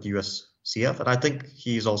touch with USCF, and I think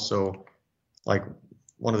he's also like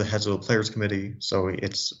one of the heads of the players committee. So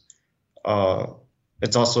it's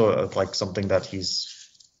also like something that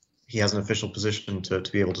he has an official position to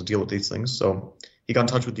be able to deal with these things. So he got in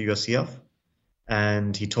touch with the USCF,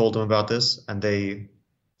 and he told them about this, and they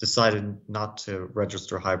decided not to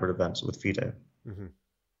register hybrid events with FIDE. Mm-hmm.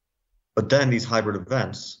 But then these hybrid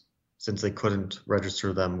events, since they couldn't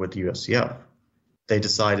register them with the USCF, they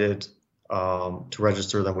decided to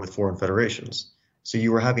register them with foreign federations. So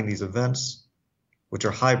you were having these events, which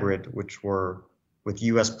are hybrid, which were with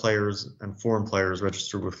US players and foreign players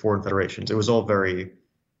registered with foreign federations. It was all very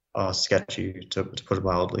sketchy, to put it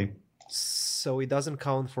mildly. So it doesn't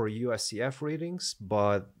count for USCF ratings,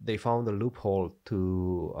 but they found a loophole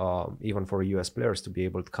to even for US players to be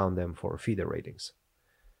able to count them for FIDE ratings.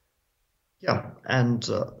 Yeah, and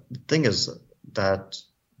the thing is that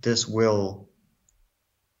this will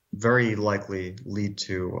very likely lead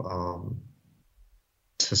to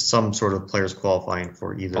some sort of players qualifying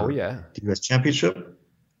for either the U.S. Championship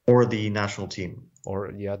or the national team.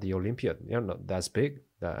 Or, the Olympiad. No, that's big.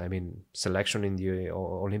 I mean, selection in the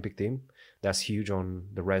Olympic team, that's huge on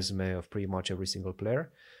the resume of pretty much every single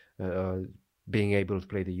player. Being able to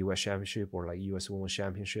play the U.S. Championship or like U.S. Women's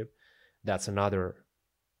Championship, that's another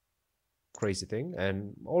crazy thing.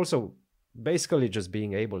 And also basically just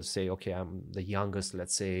being able to say, okay, I'm the youngest,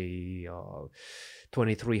 let's say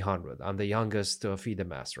 2300, I'm the youngest FIDE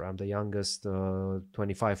master, I'm the youngest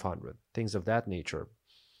 2500, things of that nature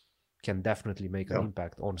can definitely make an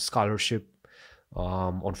impact on scholarship,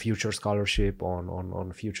 on future scholarship,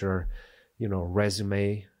 on future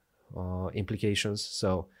resume implications.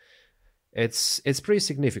 So it's pretty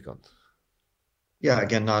significant. Yeah,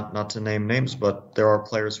 again, not to name names, but there are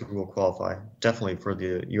players who will qualify definitely for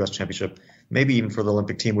the U.S. Championship, maybe even for the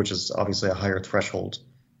Olympic team, which is obviously a higher threshold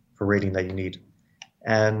for rating that you need.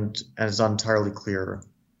 And it's not entirely clear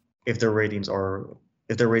if their ratings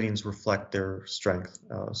reflect their strength.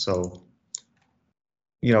 So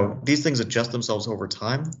these things adjust themselves over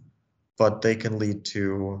time, but they can lead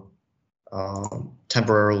to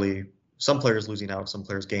temporarily some players losing out, some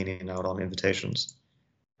players gaining out on invitations.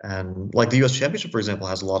 And like the U.S. Championship, for example,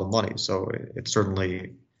 has a lot of money, so it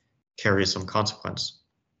certainly carries some consequence.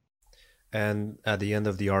 And at the end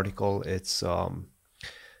of the article, it's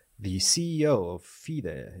the CEO of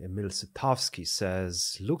FIDE, Emil Setovsky,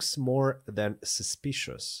 says, looks more than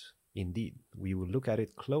suspicious. Indeed, we will look at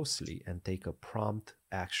it closely and take a prompt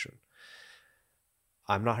action.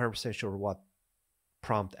 I'm not 100% sure what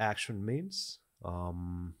prompt action means.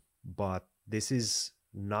 but this is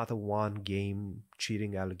not a one game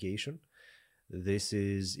cheating allegation. This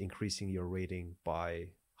is increasing your rating by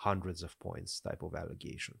hundreds of points type of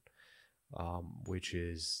allegation, which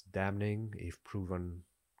is damning if proven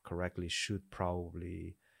correctly, should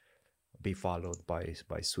probably be followed by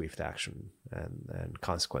swift action and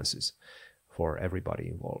consequences for everybody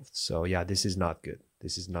involved. So yeah, this is not good.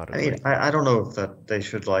 This is not a I mean, great I don't know if that they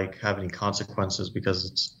should like have any consequences because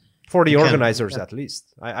it's for the you can't. organizers at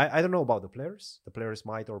least. I don't know about the players. The players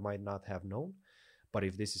might or might not have known, but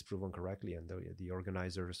if this is proven correctly and the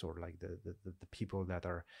organizers or like the people that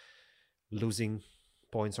are losing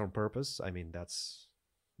points on purpose, I mean that's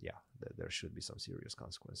yeah, there should be some serious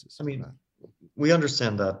consequences I for mean, that. we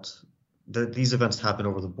understand that these events happen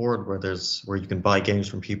over the board where you can buy games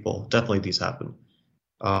from people. Definitely these happen.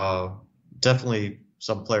 Uh, Definitely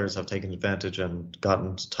some players have taken advantage and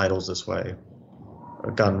gotten titles this way,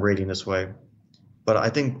 or gotten rating this way. But I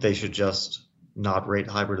think they should just not rate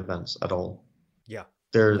hybrid events at all. Yeah,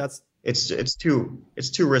 They're that's it's too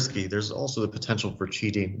risky. There's also the potential for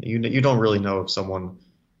cheating. You don't really know if someone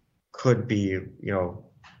could be,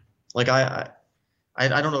 like I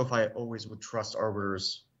don't know if I always would trust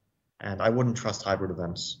arbiters, and I wouldn't trust hybrid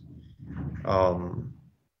events. Um,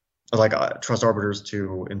 like I trust arbiters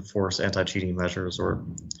to enforce anti-cheating measures, or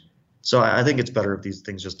so I think it's better if these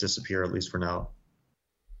things just disappear at least for now.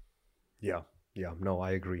 yeah, no,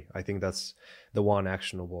 I agree. I think that's the one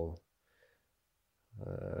actionable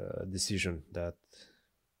decision that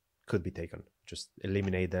could be taken. Just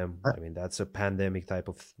eliminate them. I, I mean, that's a pandemic type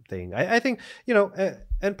of thing. I think,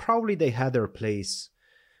 and probably they had their place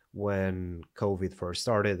when COVID first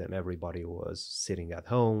started and everybody was sitting at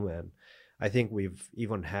home. And I think we've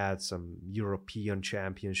even had some European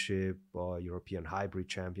championship or European hybrid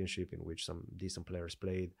championship in which some decent players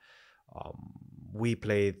played. We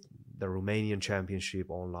played the Romanian championship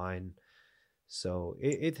online. So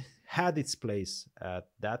it had its place at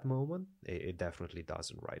that moment. It definitely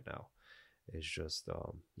doesn't right now. It's just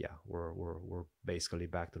yeah, we're basically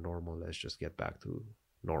back to normal. Let's just get back to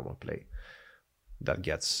normal play that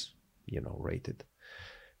gets rated.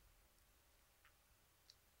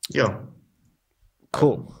 yeah,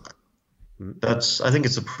 Cool. I think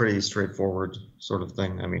it's a pretty straightforward sort of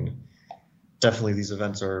thing. I mean, definitely these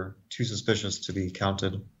events are too suspicious to be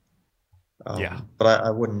counted. Yeah. But I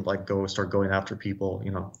wouldn't like start going after people,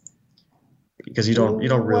 because you don't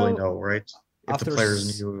really Well, know, right? If the after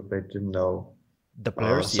players knew, if they didn't know. the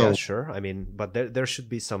players, yeah, So sure. I mean, but there should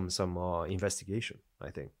be some investigation,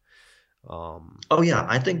 I think. oh yeah,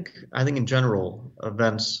 I think in general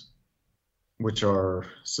events which are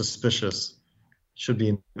suspicious should be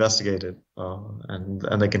investigated, and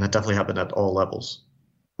they can definitely happen at all levels,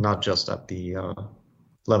 not just at the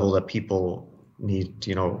level that people need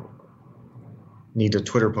a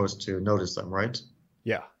Twitter post to notice them, right?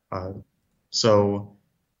 Yeah. So,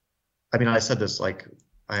 I mean, I said this like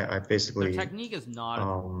I Their basically technique is not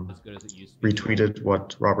as good as it used to be. retweeted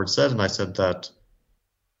what Robert said, and I said that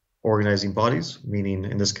organizing bodies, meaning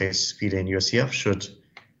in this case FIDE and USCF, should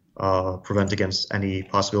prevent against any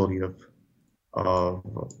possibility of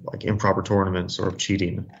like improper tournaments or of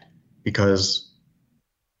cheating, because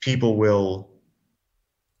people will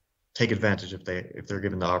take advantage if they're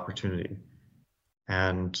given the opportunity,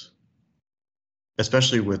 and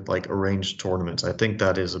especially with like arranged tournaments, I think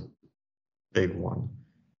that is a big one.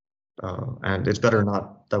 And it's better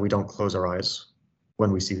not that we don't close our eyes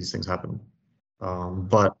when we see these things happen.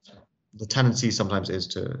 But the tendency sometimes is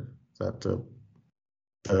that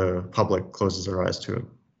the public closes their eyes to it.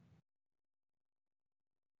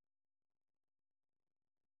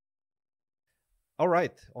 All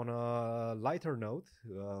right. On a lighter note,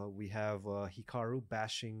 we have Hikaru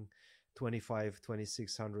bashing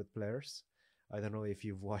 2600 players. I don't know if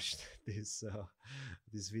you've watched this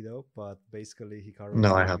video, but basically Hikaru is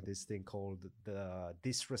No, I doing have. this thing called the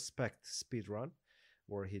disrespect speedrun,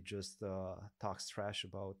 where he just talks trash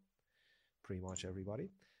about pretty much everybody.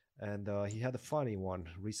 And he had a funny one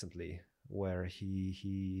recently where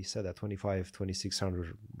he said that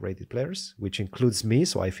 2600 rated players, which includes me,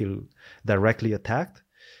 so I feel directly attacked.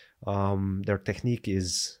 Their technique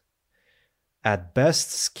is at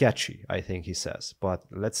best sketchy, I think he says, but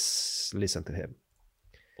let's listen to him.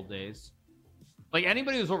 Days. Like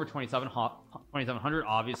anybody who's over 2700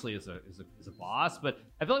 obviously is a boss, but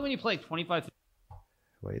I feel like when you play 25.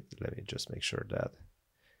 Wait, let me just make sure that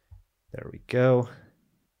there we go.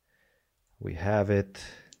 We have it.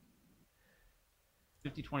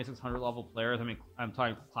 2600 level players. I mean, I'm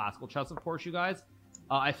talking classical chess, of course, you guys.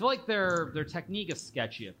 I feel like their technique is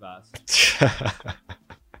sketchy at best.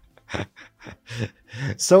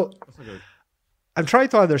 So I'm trying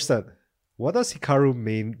to understand. What does Hikaru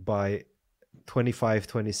mean by 25,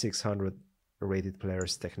 2600 rated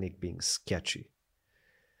players' technique being sketchy?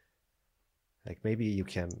 Like maybe you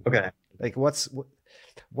can. Okay. Like what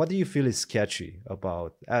do you feel is sketchy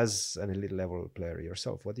about, as an elite level player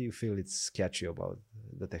yourself? What do you feel is sketchy about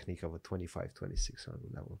the technique of a 25,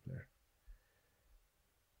 2600 level player?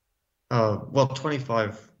 Well,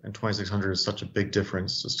 25 and 2600 is such a big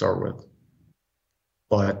difference to start with.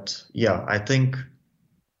 But yeah, I think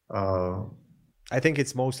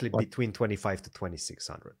it's mostly like, between 25 to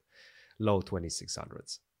 2600, low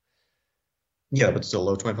 2600s. yeah, but still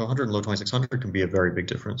low 2500 and low 2600 can be a very big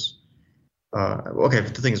difference. Okay,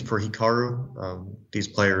 but the thing is, for Hikaru, these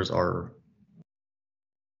players are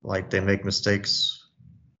like, they make mistakes.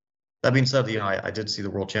 That being said, I did see the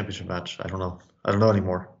World Championship match. I don't know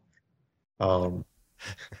anymore. Um,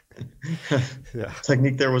 Yeah.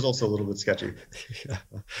 Technique there was also a little bit sketchy. Yeah.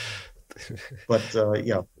 But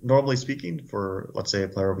yeah, normally speaking, for let's say a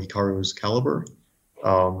player of Hikaru's caliber,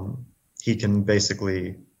 he can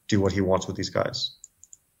basically do what he wants with these guys.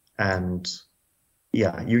 And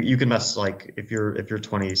yeah, you can mess, like, if you're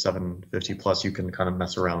 2750 plus, you can kind of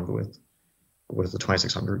mess around with the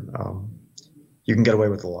 2600. You can get away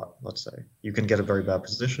with a lot. Let's say you can get a very bad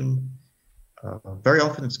position. Very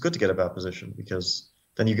often, it's good to get a bad position because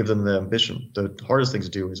then you give them the ambition. The hardest thing to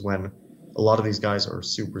do is when a lot of these guys are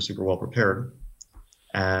super, super well prepared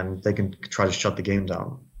and they can try to shut the game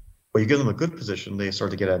down. But you give them a good position, they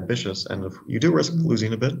start to get ambitious, and if you do risk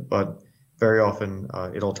losing a bit, but very often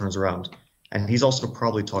it all turns around. And he's also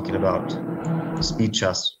probably talking about speed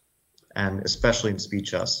chess, and especially in speed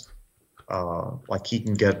chess, like, he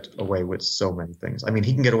can get away with so many things. I mean,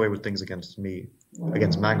 he can get away with things against me,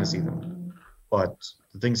 against Magnus even, but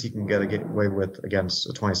the things he can get away with against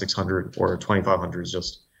a 2600 or a 2500 is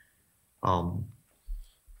just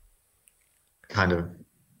kind of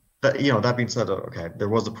that. That being said, okay, there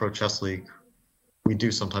was a Pro Chess League. We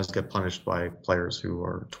do sometimes get punished by players who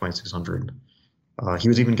are 2600. He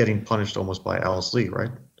was even getting punished almost by Alice Lee,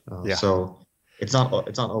 right? Yeah. So it's not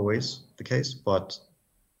always the case, but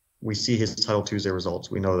we see his Title Tuesday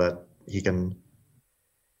results. We know that he can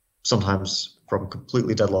sometimes, from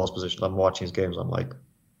completely dead lost position. I'm watching his games. I'm like,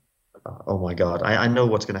 oh my god, I know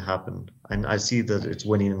what's going to happen, and I see that it's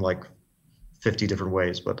winning in like 50 different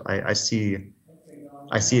ways, but I see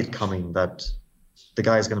it coming, that the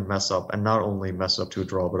guy is going to mess up, and not only mess up to a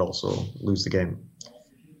draw, but also lose the game.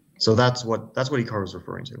 So that's what Hikaru is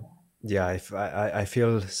referring to. Yeah, I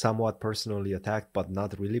feel somewhat personally attacked, but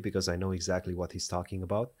not really, because I know exactly what he's talking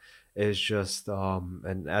about. It's just,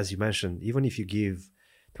 and as you mentioned, even if you give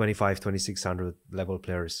 25, 2600 level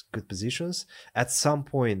players good positions, at some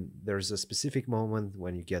point there's a specific moment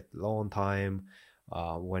when you get low on time,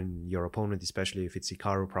 when your opponent, especially if it's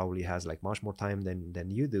Hikaru, probably has like much more time than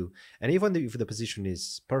you do. And even if the position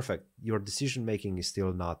is perfect, your decision making is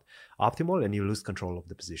still not optimal and you lose control of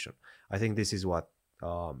the position. I think this is what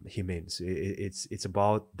he means. It's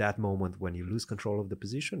about that moment when you lose control of the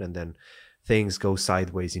position, and then things go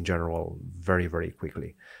sideways in general very, very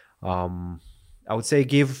quickly. I would say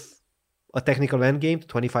give a technical endgame to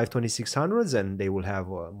 25, 2600s, and they will have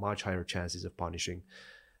much higher chances of punishing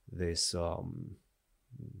this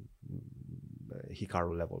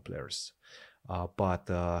Hikaru level players. But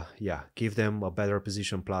yeah, give them a better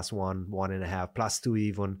position, +1, 1.5, +2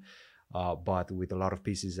 even, but with a lot of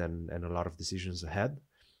pieces and a lot of decisions ahead,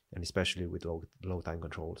 and especially with low time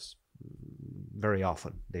controls. Very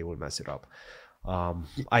often they will mess it up.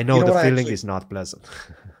 I know the feeling is not pleasant.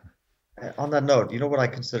 On that note, you know what I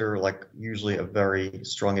consider like usually a very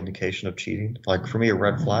strong indication of cheating? Like, for me, a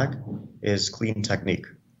red flag is clean technique,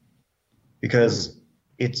 because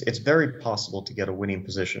it's very possible to get a winning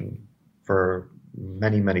position for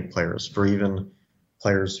many players, for even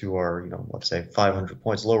players who are, let's say 500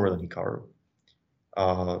 points lower than Hikaru,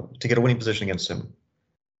 to get a winning position against him.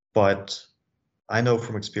 But I know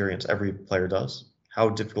from experience, every player does, how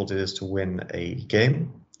difficult it is to win a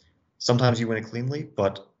game. Sometimes you win it cleanly,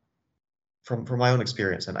 but from my own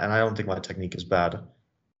experience, and I don't think my technique is bad,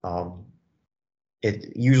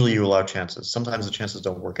 usually you allow chances. Sometimes the chances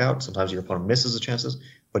don't work out. Sometimes your opponent misses the chances.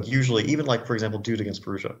 But usually, even like, for example, Dude against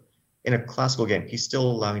Perugia, in a classical game, he's still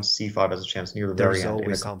allowing c5 as a chance near the very end.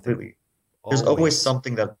 There's always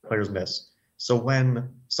something that players miss. So when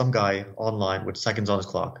some guy online with seconds on his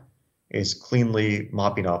clock is cleanly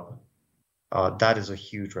mopping up, that is a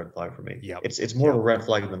huge red flag for me. Yep. It's more of a red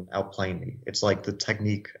flag than outplaying me. It's like the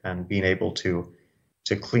technique and being able to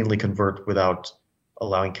cleanly convert without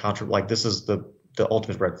allowing counter. Like, this is the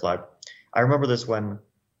ultimate red flag. I remember this when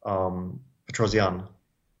Petrosian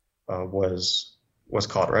was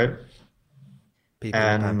caught, right? People in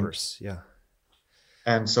And Pampers, yeah.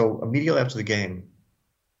 and so immediately after the game,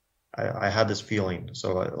 I had this feeling.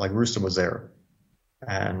 So like Rustam was there,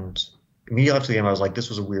 and immediately after the game, I was like, "This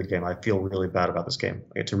was a weird game. I feel really bad about this game."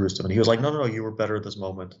 Like, to Rustam, and he was like, "No, no, no, you were better at this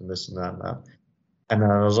moment, and this and that and that." And then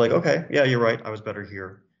I was like, "Okay, yeah, you're right. I was better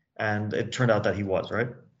here." And it turned out that he was right.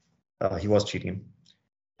 He was cheating.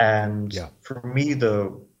 And Yeah. for me,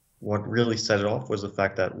 the what really set it off was the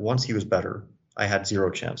fact that once he was better, I had zero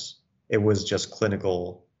chance. It was just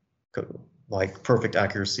clinical, like perfect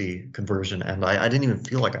accuracy conversion, and I didn't even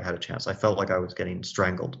feel like I had a chance. I felt like I was getting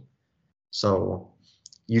strangled. So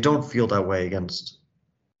you don't feel that way against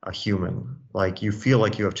a human. Like you feel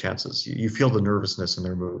like you have chances. You feel the nervousness in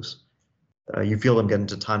their moves. You feel them get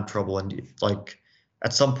into time trouble, and like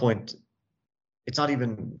at some point it's not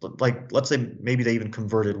even like let's say maybe they even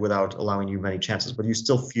converted without allowing you many chances, but you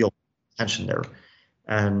still feel tension there.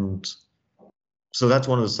 And so that's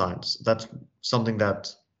one of the signs. That's something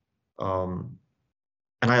that um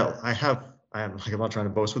and I'm like I'm not trying to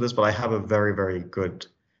boast with this, but I have a very, very good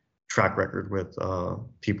track record with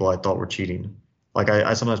people I thought were cheating. Like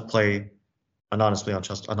I sometimes play anonymously on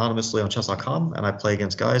chess.com, and I play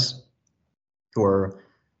against guys who are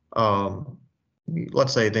um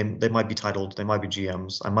let's say they might be titled, they might be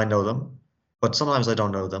GMs, I might know them, but sometimes I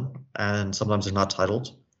don't know them, and sometimes they're not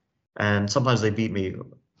titled, and sometimes they beat me.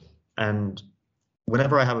 And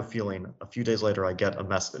whenever I have a feeling, a few days later, I get a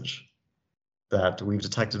message that we've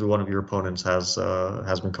detected one of your opponents has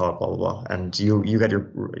been caught, blah blah blah, and you get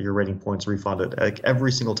your rating points refunded. Like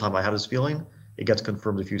every single time I have this feeling, it gets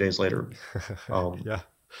confirmed a few days later. Yeah.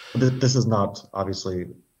 This is not obviously,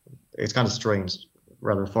 it's kind of strange,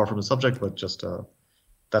 rather far from the subject, but just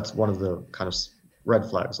that's one of the kind of red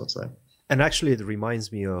flags, let's say. And actually, it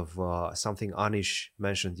reminds me of something Anish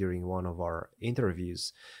mentioned during one of our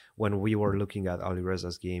interviews when we were looking at Ali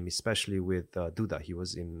Reza's game, especially with Duda. He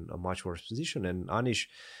was in a much worse position. And Anish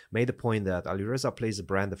made the point that Ali Reza plays a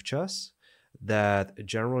brand of chess that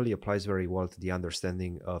generally applies very well to the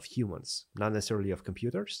understanding of humans, not necessarily of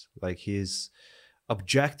computers. Like his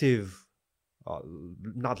objective,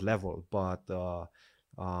 not level, but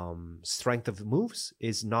strength of moves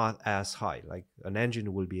is not as high. Like an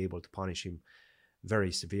engine will be able to punish him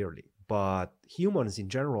very severely. But humans in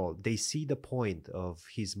general, they see the point of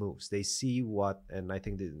his moves. They see what, and I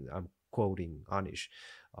think that I'm quoting Anish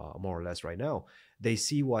more or less right now. They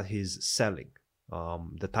see what he's selling,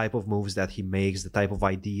 the type of moves that he makes, the type of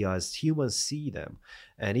ideas. Humans see them,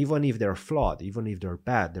 and even if they're flawed, even if they're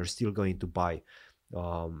bad, they're still going to buy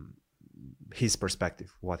his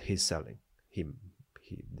perspective, what he's selling.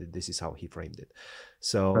 This is how he framed it.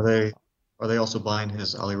 So are they also buying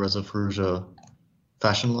his Ali Reza Firouzja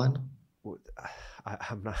fashion line?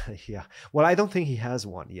 I'm not. Yeah. Well, I don't think he has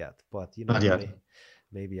one yet, but Not yet.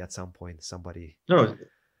 Maybe at some point somebody. No,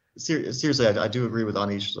 seriously, I do agree with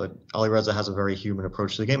Anish that Ali Reza has a very human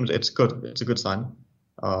approach to the game. It's good. It's a good sign.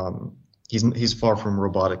 He's far from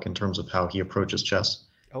robotic in terms of how he approaches chess.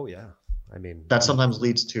 Oh yeah, I mean that sometimes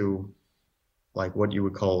leads to like what you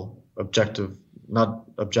would call not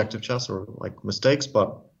objective chess or like mistakes,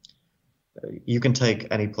 but you can take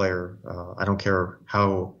any player. I don't care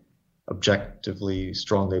how objectively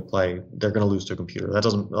strong they play, they're going to lose to a computer. That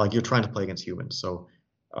doesn't, like, you're trying to play against humans. So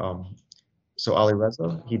Ali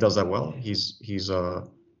Reza, he does that well. He's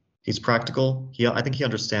practical. I think he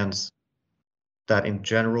understands that in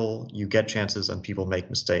general you get chances and people make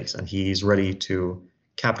mistakes, and he's ready to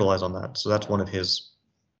capitalize on that. So that's one of his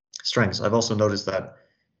strengths. I've also noticed that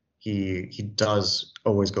he does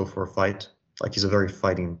always go for a fight. Like, he's a very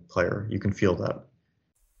fighting player. You can feel that.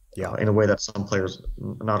 Yeah. In a way that some players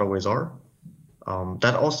not always are.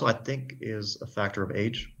 That also, I think, is a factor of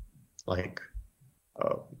age. Like,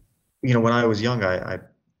 when I was young, I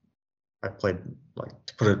played, like,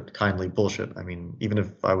 to put it kindly, bullshit. I mean, even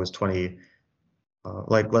if I was 20,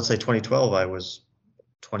 like, let's say 2012, I was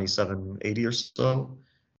 2780 or so,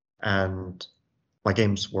 and my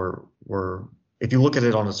games were if you look at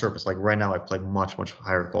it on the surface, like right now I play much, much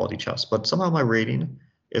higher quality chess, but somehow my rating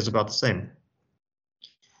is about the same.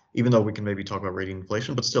 Even though we can maybe talk about rating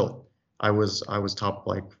inflation, but still, I was top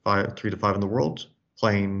like 3 to 5 in the world,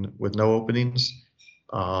 playing with no openings,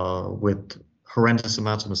 with horrendous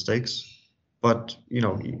amounts of mistakes, but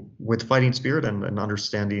with fighting spirit and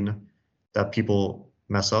understanding that people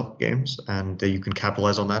mess up games and that you can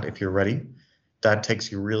capitalize on that if you're ready. That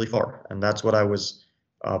takes you really far, and that's what I was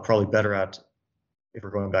probably better at if we're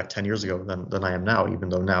going back 10 years ago than I am now, even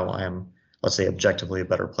though now I am, let's say, objectively a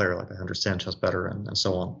better player. Like, I understand chess better and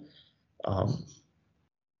so on.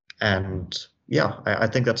 And yeah, I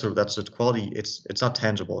think that's a quality. It's not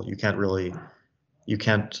tangible. You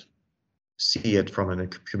can't see it from a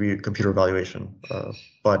computer evaluation,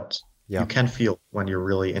 but Yeah. you can feel when you're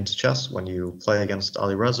really into chess, when you play against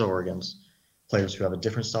Ali Reza or against players who have a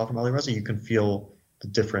different style from Ali Reza, you can feel the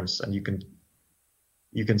difference, and you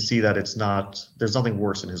can see that there's nothing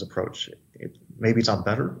worse in his approach. Maybe it's not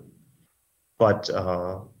better, but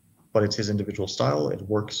it's his individual style. It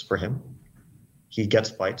works for him. He gets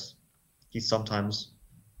fights. He sometimes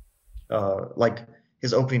like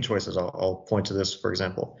his opening choices. I'll point to this, for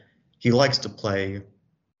example. He likes to play,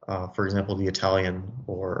 for example, the Italian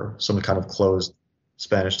or some kind of closed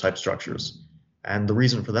Spanish type structures, and the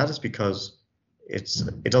reason for that is because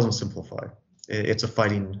it doesn't simplify. It's a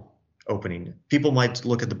fighting opening. People might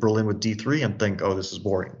look at the Berlin with d3 and think, oh, this is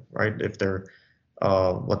boring, right? If they're,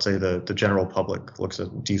 let's say the general public looks at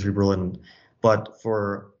d3 Berlin, but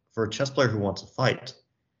for a chess player who wants to fight,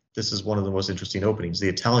 this is one of the most interesting openings. The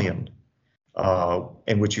Italian,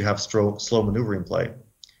 in which you have slow maneuvering play.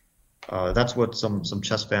 That's what some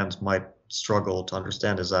chess fans might struggle to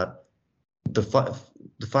understand, is that the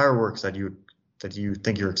fireworks that you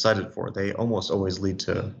think you're excited for, they almost always lead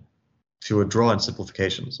to a draw and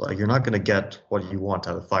simplifications. Like, you're not going to get what you want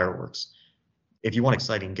out of fireworks. If you want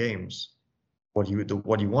exciting games, what you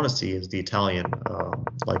want to see is the Italian,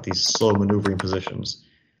 like these slow maneuvering positions.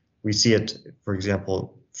 We see it, for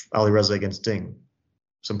example, Ali Reza against Ding,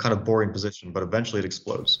 some kind of boring position, but eventually it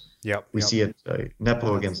explodes. We see it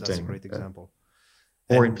Nepo against Ding. That's a great example.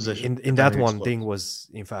 Boring position. In that one, Ding was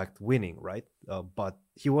in fact winning, right? But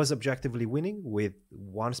he was objectively winning with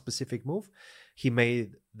one specific move. He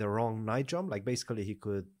made the wrong knight jump. Like, basically, he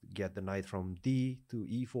could get the knight from D to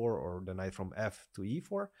E4 or the knight from F to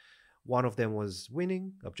E4. One of them was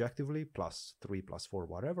winning objectively, +3, +4,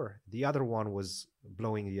 whatever. The other one was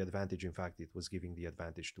blowing the advantage. In fact, it was giving the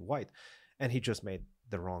advantage to white. And he just made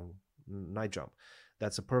the wrong knight jump.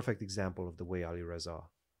 That's a perfect example of the way Ali Reza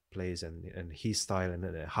plays and his style,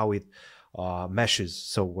 and how it meshes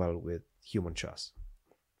so well with human chess.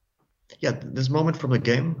 Yeah, this moment from the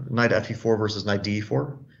game, knight fe4 versus knight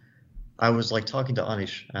de4, I was like talking to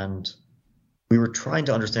Anish, and we were trying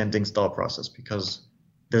to understand Ding's thought process, because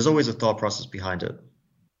there's always a thought process behind it.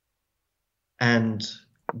 And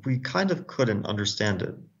we kind of couldn't understand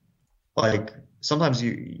it. Like, sometimes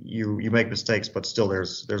you make mistakes, but still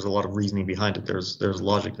there's a lot of reasoning behind it. There's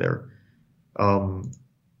logic there.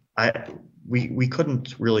 We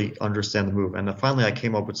couldn't really understand the move, and finally I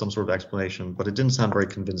came up with some sort of explanation, but it didn't sound very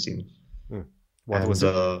convincing. What was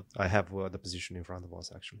it? I have the position in front of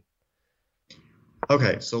us, actually.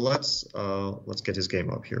 Okay, so let's get his game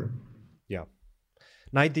up here. Yeah,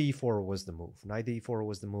 knight d4 was the move. Knight d4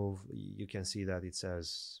 was the move. You can see that it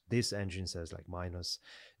says, this engine says like minus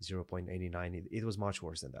 0.89. It was much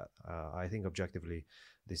worse than that. I think objectively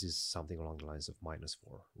this is something along the lines of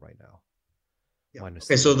 -4 right now. Yeah.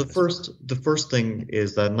 Okay, so the first thing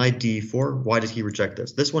is that knight d4. Why did he reject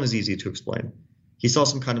this? This one is easy to explain. He saw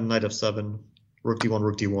some kind of knight f7, rook d1,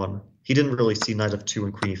 rook d1. He didn't really see knight f2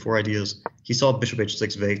 and queen e4 ideas. He saw bishop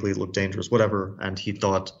h6 vaguely, looked dangerous, whatever, and he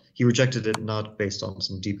rejected it not based on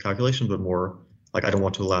some deep calculation, but more like, I don't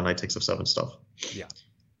want to allow knight takes f7 stuff. Yeah.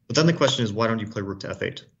 But then the question is, why don't you play rook to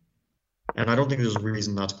f8? And I don't think there's a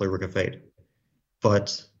reason not to play rook f8.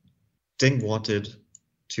 But Ding wanted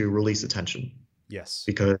to release attention. Yes.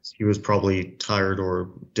 Because he was probably tired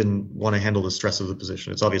or didn't want to handle the stress of the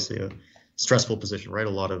position. It's obviously a stressful position, right? A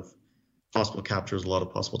lot of possible captures, a lot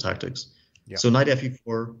of possible tactics. Yeah. So knight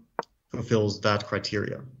fe4 fulfills that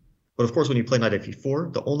criteria. But of course, when you play knight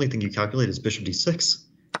fe4, the only thing you calculate is bishop d6.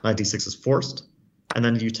 Knight d6 is forced, and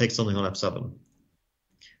then you take something on f7.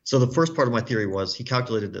 So the first part of my theory was he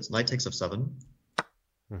calculated this: knight takes f7,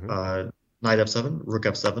 knight f7, rook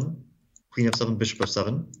f7, queen f7, bishop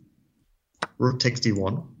f7, rook takes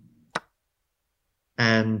d1,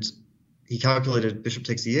 and he calculated bishop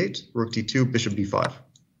takes e8, rook d2, bishop d5.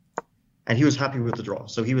 And he was happy with the draw.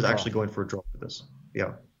 So he was actually going for a draw for this.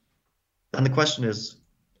 Yeah. And the question is,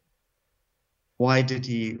 what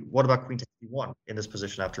about queen takes d1 in this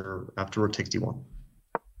position after rook takes d1?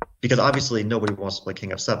 Because obviously nobody wants to play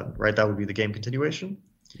king f7, right? That would be the game continuation.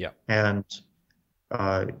 Yeah. And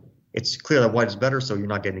it's clear that white is better, so you're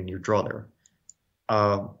not getting your draw there.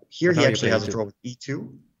 Here he actually has a draw with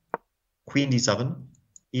e2, queen d7,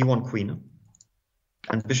 e1 queen,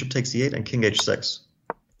 and bishop takes e8 and king h6.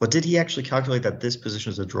 But did he actually calculate that this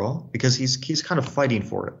position is a draw? Because he's kind of fighting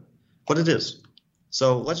for it. But it is.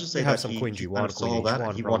 So let's just say that some he queen g1, kind of saw all that,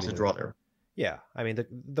 and he wants to draw there. Yeah, I mean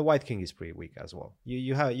the white king is pretty weak as well.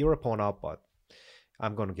 You have your pawn up, but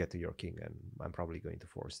I'm going to get to your king, and I'm probably going to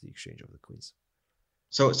force the exchange of the queens.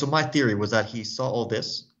 So my theory was that he saw all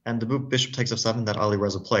this, and the move bishop takes f7 that Ali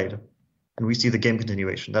Reza played and we see the game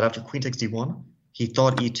continuation, that after queen takes d1, he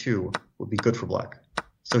thought e2 would be good for black.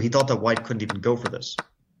 So he thought that white couldn't even go for this.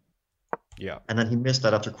 Yeah. And then he missed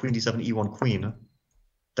that after queen d7, e1 queen.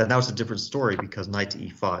 That now it's a different story because knight to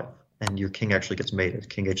e5, and your king actually gets mated.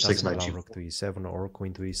 King h6, Doesn't knight allow g4. rook to e7 or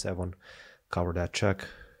queen to e7. Cover that check.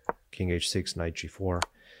 King h6, knight g4,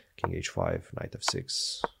 king h5, knight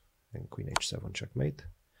f6, and queen h7 checkmate.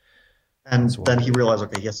 And then he realized,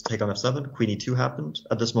 okay, he has to take on f7. Queen e2 happened.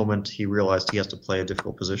 At this moment, he realized he has to play a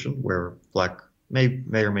difficult position where black may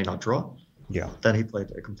or may not draw. Yeah. Then he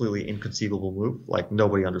played a completely inconceivable move. Like,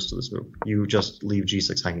 nobody understood this move. You just leave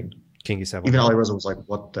g6 hanging. King e7. Even Ali Reza was like,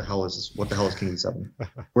 what the hell is this? What the hell is king e7?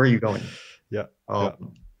 Where are you going? Yeah.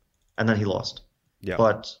 And then he lost. Yeah.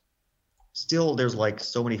 But still, there's like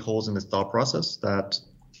so many holes in this thought process that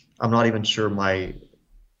I'm not even sure my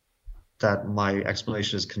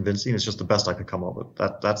explanation is convincing. It's just the best I could come up with.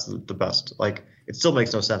 That's the best. Like, it still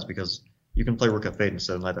makes no sense because you can play rook f8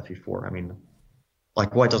 instead of knight fe4. I mean,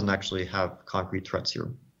 like, white doesn't actually have concrete threats here.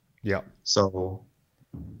 Yeah. So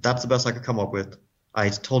that's the best I could come up with. I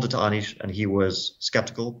told it to Anish, and he was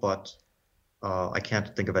skeptical, but I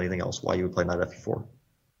can't think of anything else why you would play knight fe4.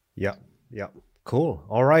 Yeah. Yeah. Cool.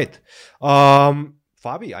 All right.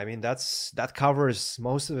 Fabi, I mean, that covers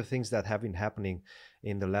most of the things that have been happening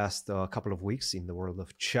in the last couple of weeks in the world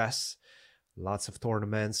of chess. Lots of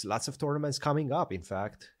tournaments coming up. In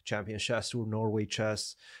fact, Champions Chess Tour, Norway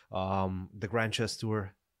Chess, the Grand Chess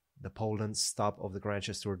Tour, the Poland stop of the Grand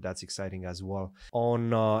Chess Tour. That's exciting as well.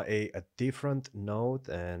 On a different note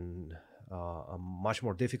and a much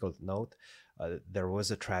more difficult note, there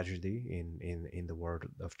was a tragedy in the world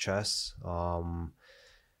of chess.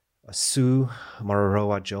 Sue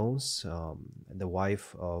Mararoa Jones, the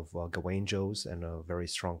wife of Gawain Jones and a very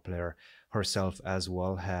strong player herself as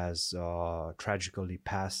well, has tragically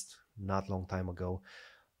passed not long time ago,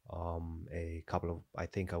 I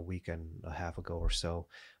think a week and a half ago or so.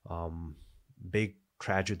 Big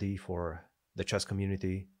tragedy for the chess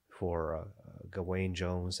community, for Gawain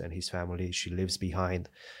Jones and his family. She lives behind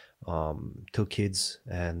 2 kids,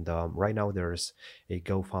 and right now there's a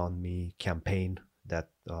GoFundMe campaign that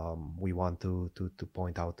we want to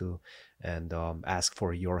point out to and ask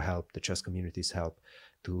for your help, the chess community's help,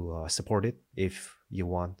 to support it if you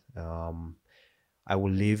want. I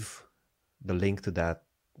will leave the link to that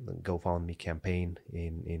GoFundMe campaign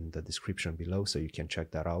in the description below, so you can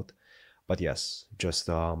check that out. But yes, just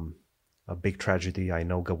a big tragedy. I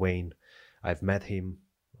know Gawain. I've met him.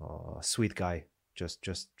 Sweet guy.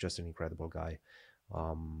 Just an incredible guy.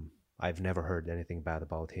 I've never heard anything bad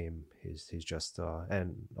about him. He's just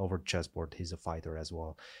and over the chessboard, he's a fighter as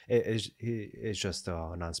well. It's just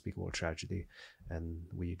an unspeakable tragedy, and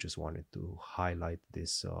we just wanted to highlight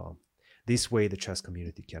this way the chess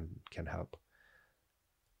community can help.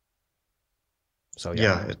 So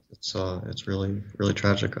yeah, it's really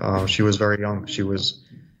tragic. She was very young. She was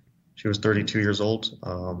 32 years old.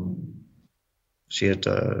 She had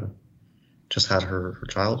just had her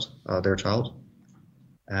child, their child.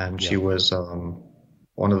 And she was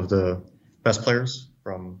one of the best players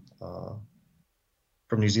from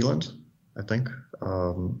New Zealand, I think,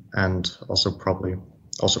 and also probably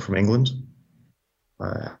from England.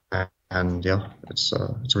 And yeah, it's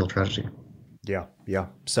a real tragedy. Yeah.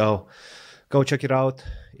 So go check it out.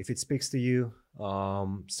 If it speaks to you,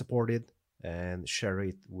 support it and share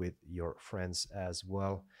it with your friends as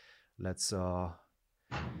well. Let's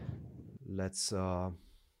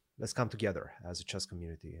come together as a chess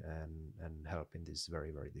community and help in this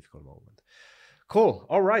very, very difficult moment. Cool.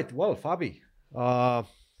 All right. Well, Fabi, that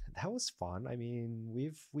was fun. I mean,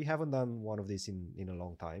 we haven't done one of these in a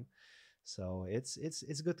long time, so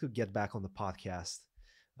it's good to get back on the podcast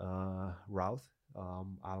route.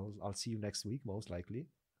 I'll see you next week, most likely.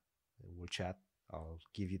 We'll chat. I'll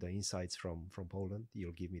give you the insights from Poland.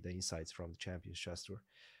 You'll give me the insights from the Champions Chess Tour.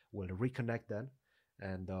 We'll reconnect then.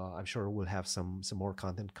 And I'm sure we'll have some more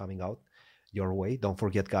content coming out your way. Don't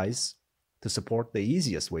forget, guys, to support. The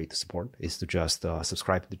easiest way to support is to just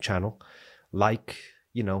subscribe to the channel, like,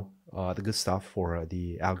 the good stuff for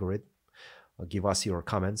the algorithm. Give us your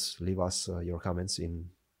comments. Leave us your comments in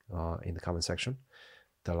the comment section.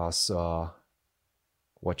 Tell us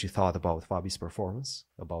what you thought about Fabi's performance,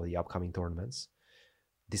 about the upcoming tournaments.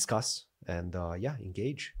 Discuss and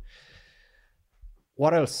engage.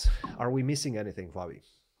 What else? Are we missing anything, Fabi?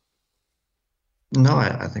 No,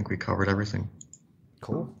 I think we covered everything.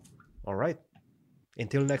 Cool. All right.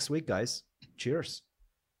 Until next week, guys. Cheers.